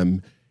of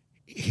them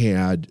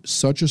had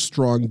such a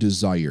strong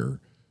desire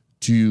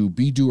to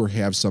be, do, or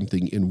have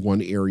something in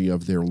one area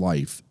of their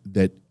life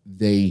that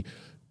they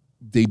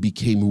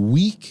became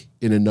weak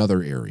in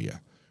another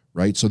area,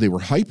 right? So they were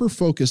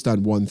hyper-focused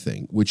on one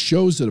thing, which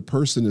shows that a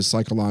person is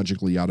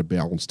psychologically out of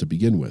balance to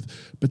begin with.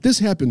 But this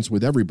happens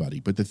with everybody.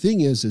 But the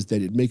thing is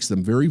that it makes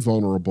them very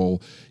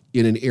vulnerable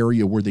in an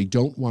area where they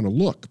don't want to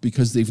look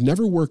because they've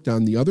never worked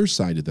on the other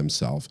side of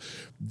themselves.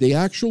 They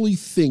actually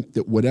think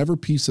that whatever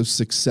piece of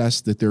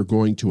success that they're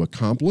going to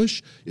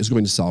accomplish is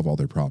going to solve all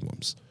their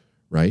problems,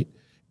 right?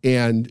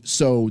 And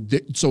so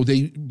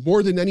they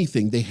more than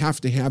anything, they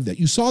have to have that.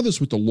 You saw this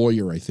with the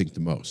lawyer, I think, the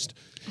most.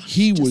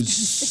 He was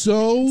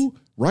so,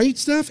 right,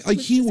 Steph? Like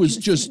he was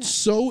just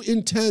so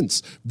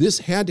intense. This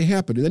had to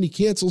happen. And then he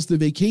cancels the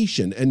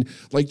vacation. And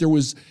like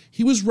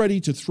he was ready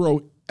to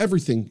throw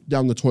everything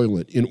down the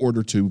toilet in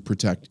order to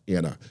protect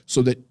Anna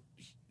so that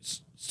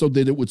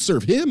it would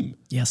serve him.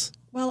 Yes.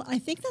 Well, I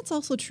think that's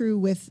also true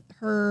with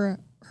her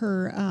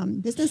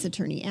business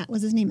attorney.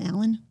 Was his name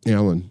Alan?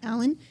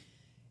 Alan.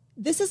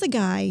 This is a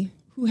guy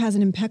who has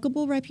an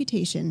impeccable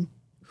reputation,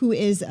 who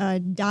is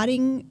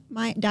dotting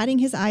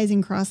his I's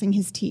and crossing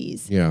his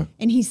T's. Yeah.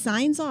 And he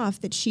signs off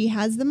that she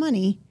has the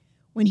money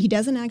when he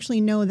doesn't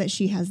actually know that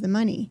she has the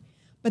money.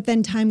 But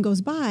then time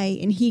goes by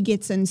and he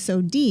gets in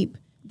so deep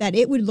that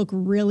it would look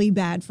really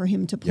bad for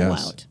him to pull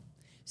out.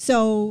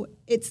 So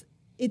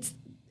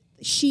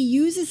she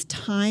uses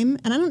time,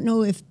 and I don't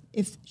know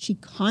if she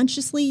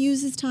consciously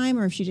uses time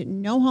or if she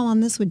didn't know how long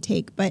this would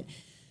take, but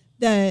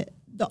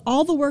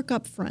all the work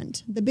up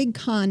front, the big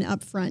con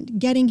up front,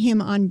 getting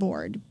him on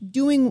board,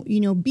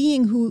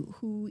 being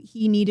who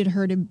he needed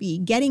her to be,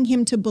 getting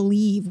him to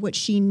believe what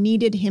she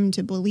needed him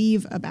to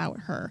believe about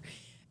her.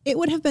 It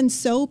would have been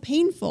so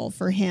painful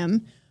for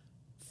him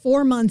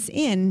 4 months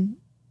in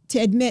to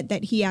admit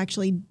that he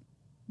actually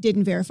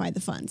didn't verify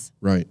the funds.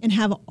 Right. And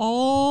have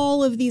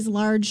all of these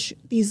large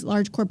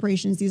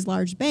corporations, these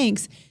large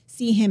banks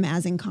see him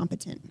as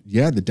incompetent.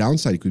 Yeah, the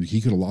downside,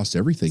 he could have lost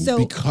everything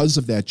because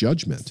of that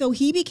judgment. So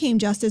he became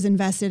just as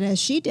invested as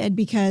she did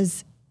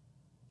because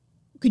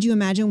could you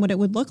imagine what it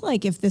would look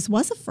like if this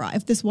was a fraud,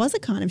 if this was a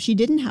con, if she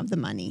didn't have the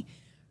money,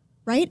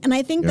 right? And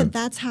I think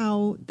that's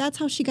how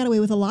she got away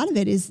with a lot of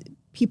it is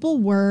people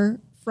were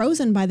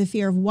frozen by the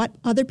fear of what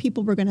other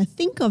people were going to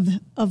think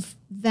of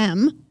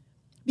them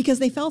because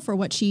they fell for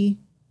what she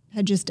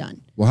had just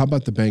done. Well, how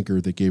about the banker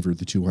that gave her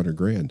the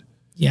 $200,000?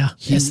 Yeah,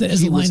 he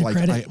was like,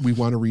 credit. We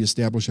want to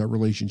reestablish our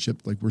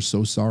relationship. Like, we're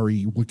so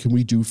sorry. What can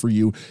we do for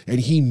you? And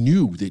he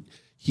knew that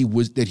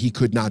he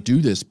could not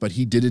do this, but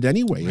he did it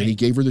anyway. Right. And he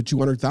gave her the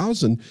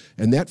 $200,000,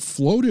 and that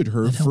floated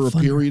her for a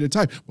period of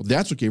time. Well,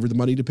 that's what gave her the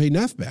money to pay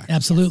Neff back.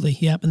 Absolutely.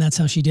 Yep. And that's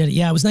how she did it.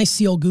 Yeah. It was nice to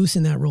see old Goose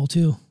in that role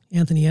too.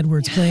 Anthony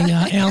Edwards playing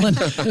Alan.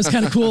 It was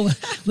kind of cool.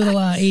 Little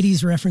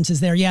 80s references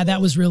there. Yeah, that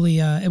was really,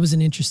 it was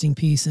an interesting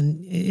piece,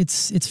 and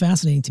it's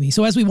fascinating to me.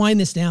 So as we wind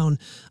this down,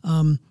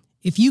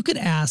 if you could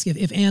ask,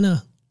 if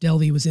Anna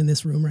Delvey was in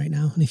this room right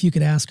now, and if you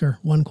could ask her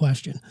one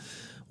question,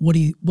 what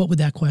would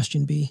that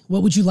question be?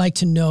 What would you like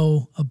to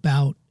know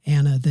about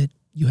Anna that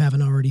you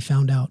haven't already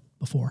found out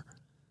before?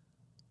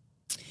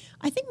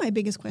 I think my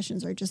biggest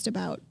questions are just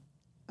about,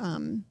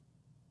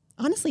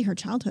 honestly, her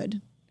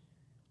childhood.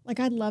 Like,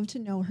 I'd love to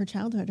know her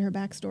childhood, her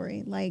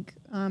backstory, like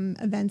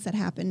events that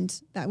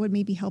happened that would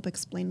maybe help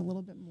explain a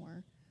little bit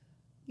more,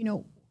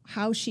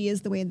 how she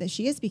is the way that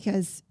she is,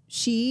 because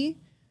she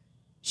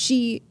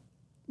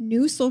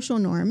knew social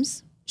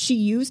norms. She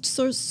used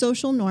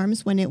social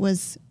norms when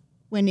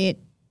it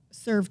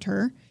served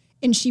her,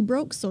 and she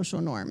broke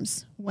social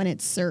norms when it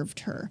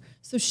served her.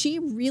 So she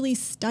really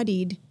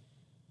studied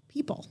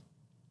people.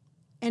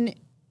 And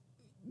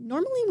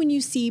normally when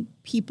you see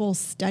people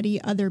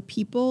study other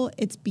people,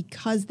 it's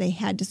because they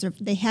had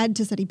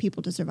to study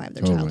people to survive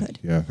their childhood.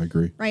 Yeah, I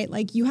agree. Right?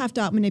 Like you have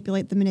to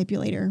out-manipulate the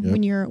manipulator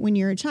when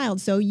you're a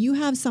child. So you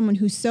have someone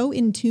who's so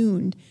in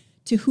tune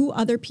to who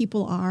other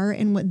people are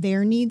and what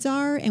their needs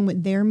are and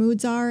what their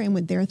moods are and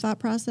what their thought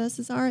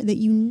processes are, that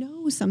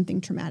something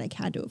traumatic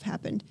had to have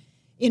happened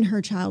in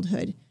her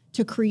childhood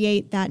to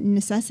create that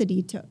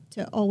necessity to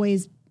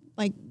always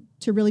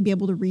to really be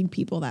able to read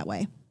people that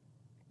way.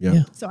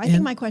 Yeah. So I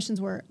think my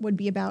questions would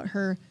be about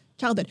her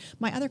childhood.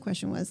 My other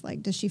question was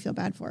does she feel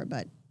bad for it?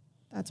 But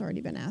that's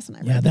already been asked, and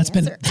I read the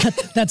answer.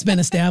 that's been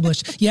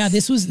established. Yeah,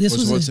 what was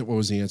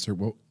the answer?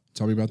 Well,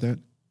 tell me about that.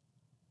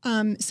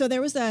 So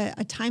there was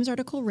a Times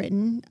article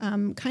written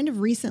kind of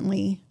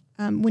recently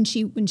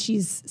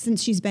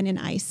since she's been in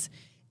ICE,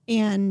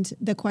 and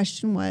the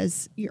question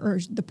was, or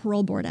the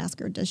parole board asked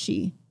her, does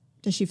she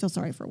feel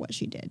sorry for what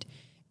she did?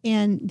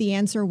 And the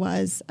answer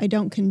was, I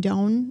don't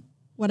condone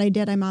what I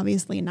did. I'm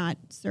obviously not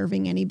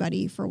serving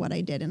anybody for what I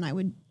did, and I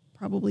would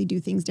probably do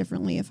things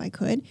differently if I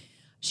could.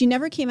 She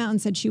never came out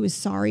and said she was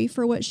sorry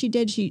for what she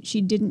did. She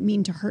didn't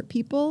mean to hurt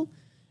people,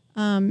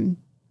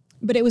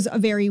 but it was a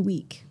very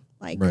weak.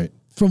 Right.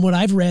 From what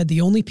I've read, the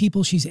only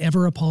people she's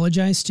ever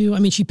apologized to, I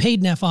mean, she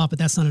paid Neff off, but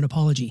that's not an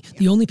apology. Yeah.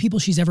 The only people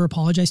she's ever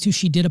apologized to,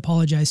 she did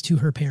apologize to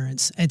her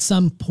parents at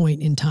some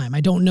point in time.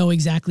 I don't know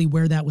exactly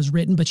where that was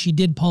written, but she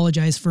did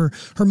apologize for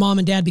her mom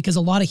and dad because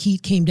a lot of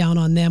heat came down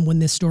on them when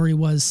this story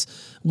was.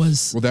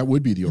 Well, that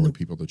would be the only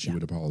people that she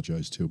would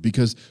apologize to,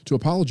 because to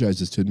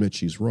apologize is to admit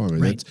she's wrong.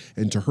 And,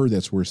 and to her,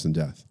 that's worse than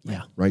death.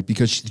 Yeah. Right?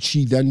 Because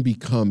she then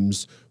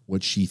becomes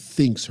what she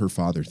thinks her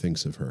father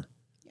thinks of her.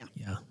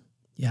 Yeah.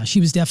 Yeah. She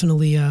was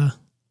definitely, I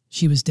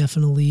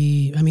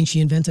mean, she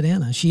invented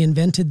Anna. She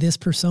invented this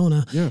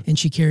persona and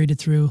she carried it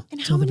through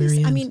until the very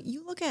end. I mean,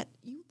 you look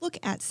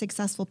at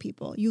successful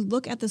people, you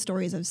look at the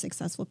stories of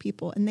successful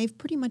people, and they've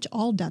pretty much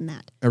all done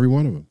that. Every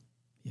one of them.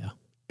 Yeah.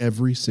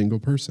 Every single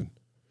person.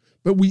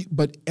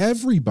 But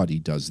everybody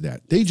does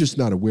that. They're just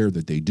not aware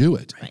that they do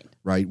it.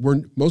 Right.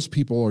 Most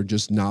people are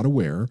just not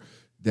aware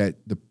that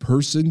the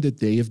person that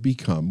they have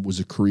become was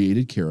a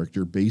created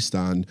character based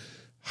on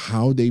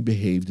how they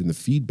behaved and the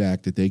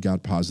feedback that they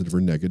got, positive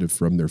or negative,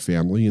 from their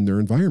family and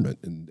their environment.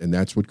 And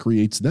that's what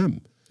creates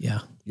them. Yeah.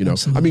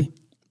 Absolutely.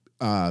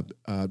 I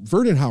mean,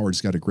 Vernon Howard's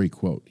got a great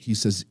quote. He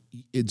says,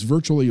 it's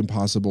virtually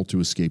impossible to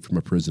escape from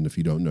a prison if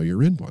you don't know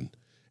you're in one.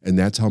 And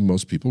that's how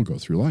most people go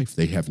through life.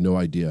 They have no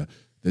idea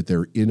that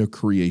they're in a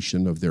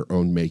creation of their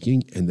own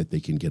making and that they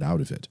can get out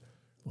of it,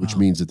 which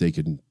means that they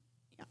can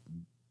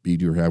be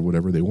or have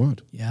whatever they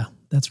want. Yeah,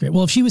 that's great.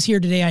 Well, if she was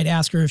here today, I'd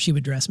ask her if she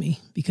would dress me,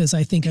 because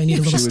I think I need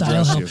a little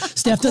style help.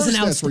 Steph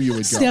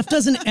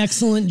does an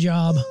excellent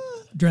job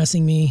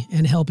dressing me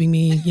and helping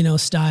me,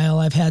 style.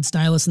 I've had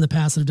stylists in the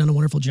past that have done a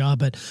wonderful job,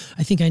 but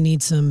I think I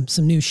need some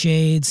new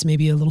shades,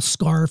 maybe a little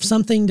scarf,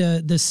 something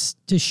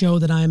to show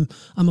that I'm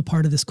a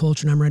part of this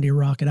culture and I'm ready to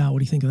rock it out. What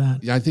do you think of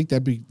that? Yeah, I think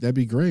that'd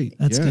be great.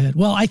 That's good.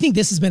 Well, I think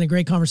this has been a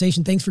great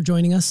conversation. Thanks for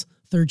joining us.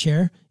 Third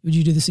chair. Would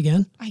you do this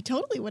again? I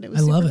totally would. It was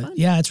I love it. Fun.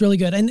 Yeah, it's really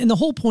good. And the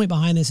whole point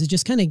behind this is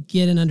just kind of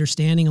get an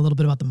understanding a little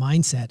bit about the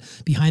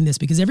mindset behind this,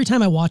 because every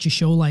time I watch a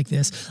show like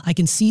this, I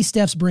can see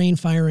Steph's brain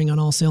firing on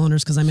all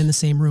cylinders because I'm in the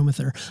same room with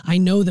her. I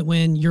know that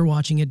when you're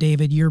watching it,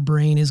 David, your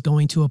brain is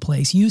going to a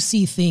place. You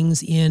see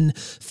things in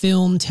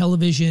film,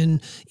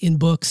 television, in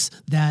books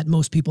that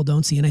most people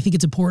don't see. And I think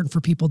it's important for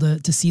people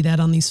to see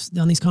that on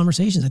these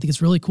conversations. I think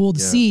it's really cool to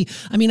see.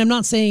 I mean, I'm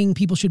not saying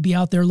people should be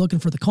out there looking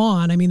for the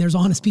con. I mean, there's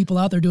honest people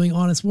out there doing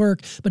honest work,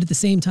 but at the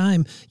same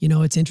time,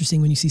 it's interesting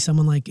when you see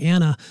someone like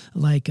Anna,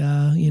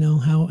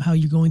 how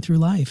you're going through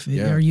life.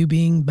 Are you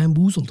being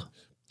bamboozled?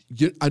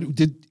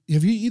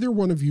 Have you, either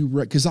one of you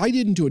read? Because I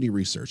didn't do any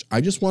research.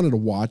 I just wanted to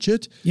watch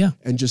it,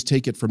 and just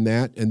take it from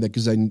that, and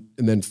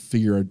then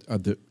figure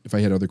out if I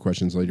had other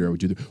questions later, I would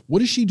do that.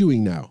 What is she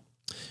doing now?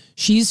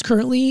 She's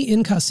currently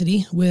in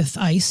custody with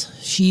ICE.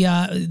 She,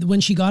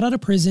 when she got out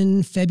of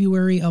prison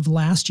February of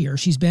last year,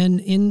 she's been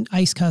in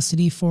ICE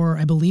custody for,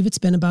 I believe it's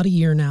been about a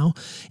year now.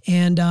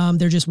 And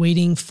they're just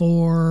waiting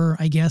for,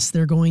 I guess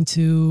they're going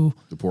to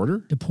deport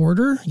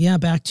her. Yeah,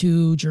 back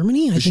to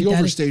Germany. I think she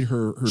overstayed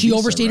her visa,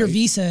 overstayed her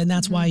visa, and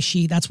that's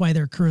why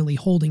they're currently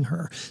holding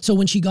her. So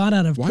when she got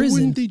out of prison, why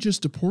wouldn't they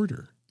just deport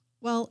her?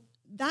 Well,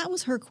 that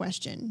was her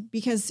question,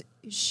 because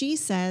she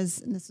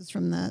says, and this is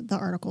from the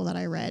article that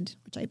I read,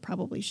 which I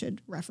probably should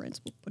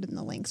reference. We'll put it in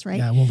the links, right?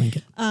 Yeah, we'll link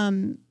it.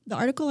 The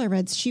article I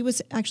read, she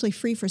was actually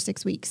free for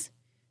 6 weeks.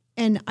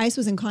 And ICE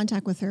was in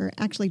contact with her,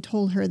 actually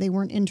told her they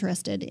weren't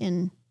interested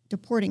in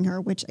deporting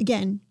her, which,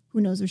 again, who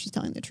knows if she's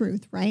telling the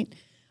truth, right?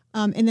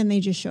 And then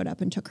they just showed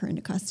up and took her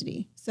into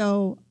custody.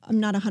 So I'm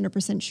not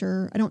 100%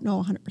 sure. I don't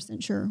know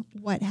 100% sure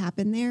what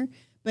happened there.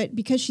 But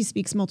because she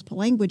speaks multiple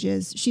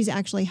languages, she's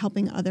actually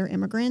helping other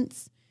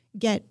immigrants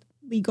get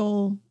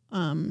legal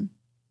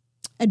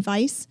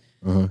advice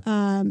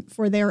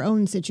for their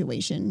own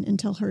situation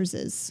until hers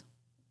is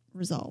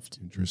resolved.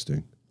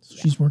 Interesting. So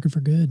she's working for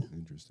good.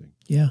 Interesting.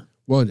 Yeah.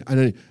 Well,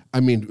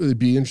 I mean, it'd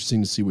be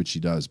interesting to see what she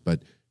does,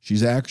 but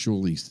she's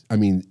actually, I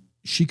mean,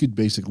 she could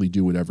basically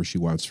do whatever she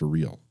wants for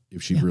real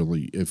if she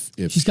really if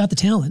she's got the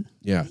talent.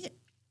 Yeah.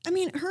 I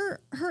mean, her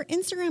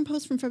Instagram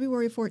post from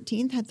February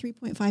 14th had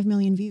 3.5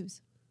 million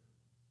views.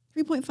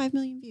 3.5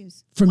 million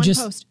views From one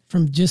just post.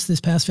 from just this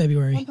past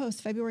February. One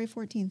post, February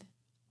 14th.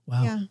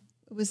 Wow. Yeah,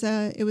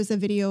 it was a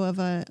video of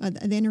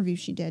the interview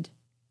she did.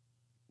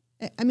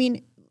 I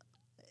mean,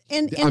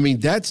 and I mean,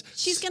 that's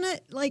she's gonna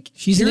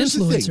she's an here's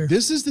the thing. influencer.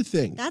 This is the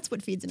thing. That's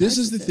what feeds a This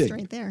is the narcissist thing.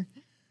 right there.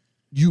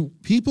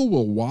 People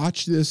will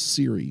watch this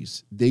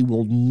series. They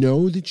will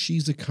know that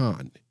she's a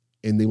con,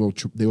 and they will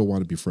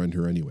want to befriend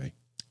her anyway.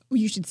 Well,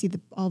 you should see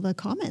all the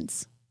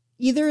comments.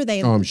 Either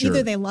they I'm sure.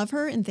 either they love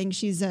her and think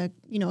she's a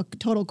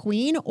total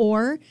queen,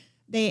 or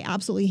they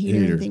absolutely hate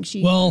her and think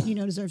she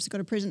deserves to go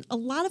to prison. A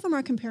lot of them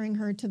are comparing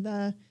her to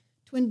the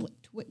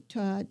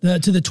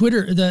the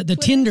Twitter, the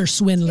Tinder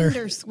swindler.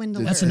 Tinder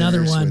swindler. That's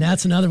another one.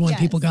 That's another one Yes.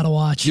 people got to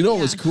watch. You know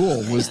what was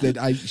cool was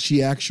that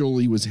she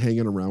actually was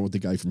hanging around with the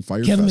guy from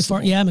Fire Kevin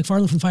Festival.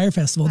 McFarland from Fire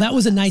Festival. That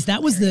was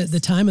that was the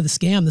time of the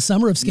scam, the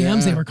summer of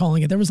scams they were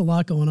calling it. There was a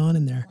lot going on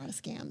in there. A lot of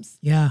scams.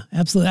 Yeah,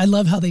 absolutely. I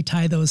love how they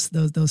tie those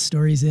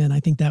stories in.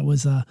 I think that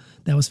was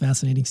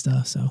fascinating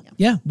stuff. So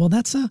well,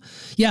 that's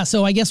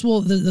So I guess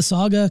the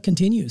saga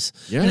continues,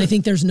 and I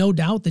think there's no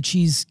doubt that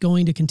she's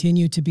going to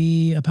continue to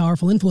be a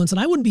powerful influence.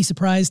 And I wouldn't be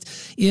surprised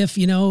if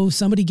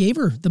somebody gave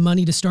her the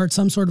money to start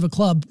some sort of a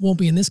club. Won't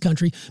be in this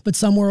country, but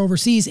somewhere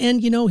overseas.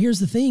 And here's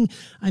the thing.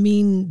 I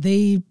mean,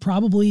 they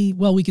probably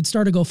we could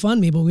start a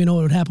GoFundMe, but we know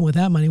what would happen with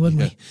that money,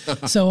 wouldn't we?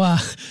 So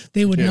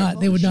they would not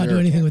do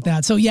anything with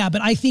that. So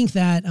but I think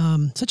that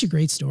such a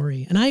great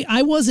story. And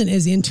I wasn't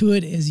as into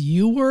it as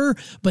you were,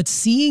 but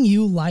seeing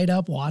you light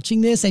up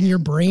watching this and your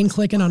brain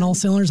clicking on all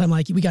cylinders, I'm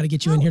like, we got to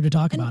get you in here to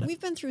talk about it.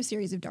 We've been through a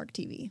series of dark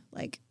TV.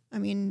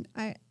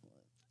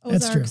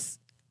 That's true.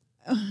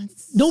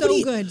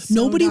 Nobody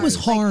was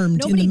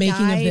harmed in the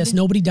making of this.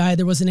 Nobody died.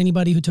 There wasn't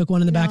anybody who took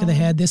one in the back of the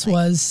head. It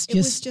was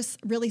just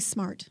really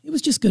smart. It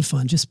was just good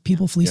fun. Just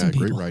people fleecing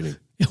people. Great writing.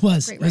 It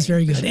was. It was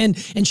very good.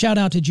 And shout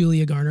out to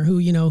Julia Garner, who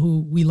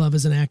we love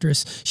as an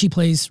actress. She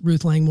plays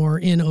Ruth Langmore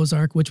in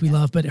Ozark, which we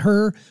love. But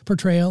her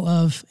portrayal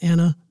of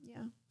Anna,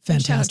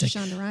 fantastic. And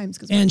shout out to Shonda Rhimes,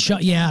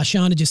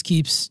 Shonda just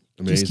keeps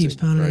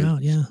pounding it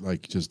out. Yeah,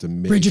 just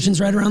amazing.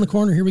 Bridgerton's right around the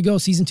corner. Here we go,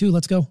 season 2.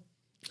 Let's go.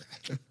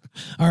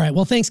 All right.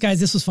 Well, thanks,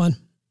 guys. This was fun.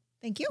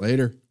 Thank you.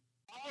 Later.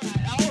 All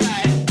right.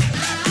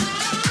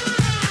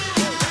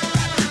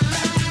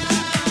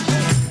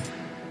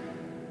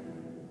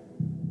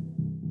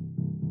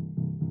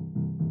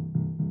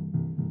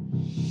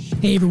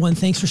 Hey, everyone.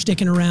 Thanks for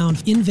sticking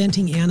around.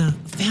 Inventing Anna,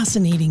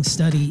 fascinating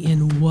study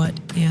in what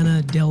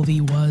Anna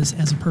Delvey was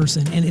as a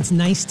person. And it's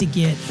nice to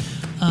get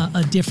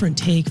a different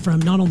take from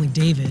not only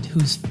David,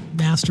 who's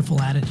masterful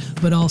at it,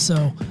 but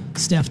also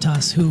Steph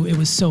Tuss, who it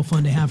was so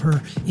fun to have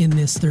her in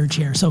this third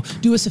chair. So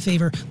do us a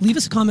favor, leave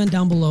us a comment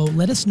down below.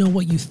 Let us know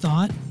what you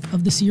thought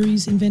of the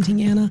series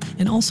Inventing Anna,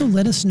 and also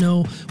let us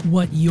know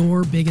what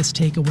your biggest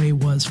takeaway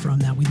was from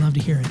that. We'd love to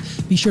hear it.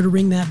 Be sure to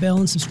ring that bell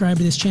and subscribe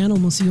to this channel,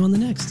 and we'll see you on the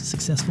next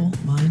Successful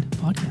Mind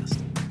podcast.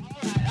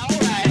 All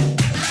right.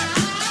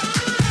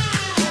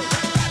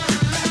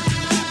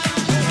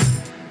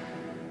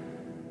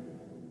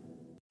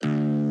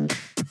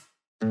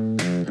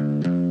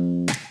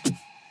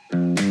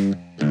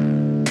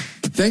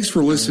 Thanks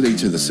for listening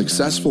to the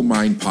Successful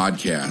Mind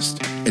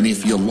podcast. And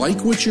if you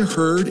like what you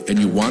heard and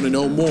you want to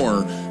know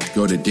more,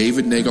 go to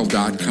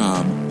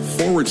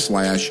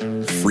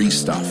davidnagel.com/free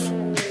stuff.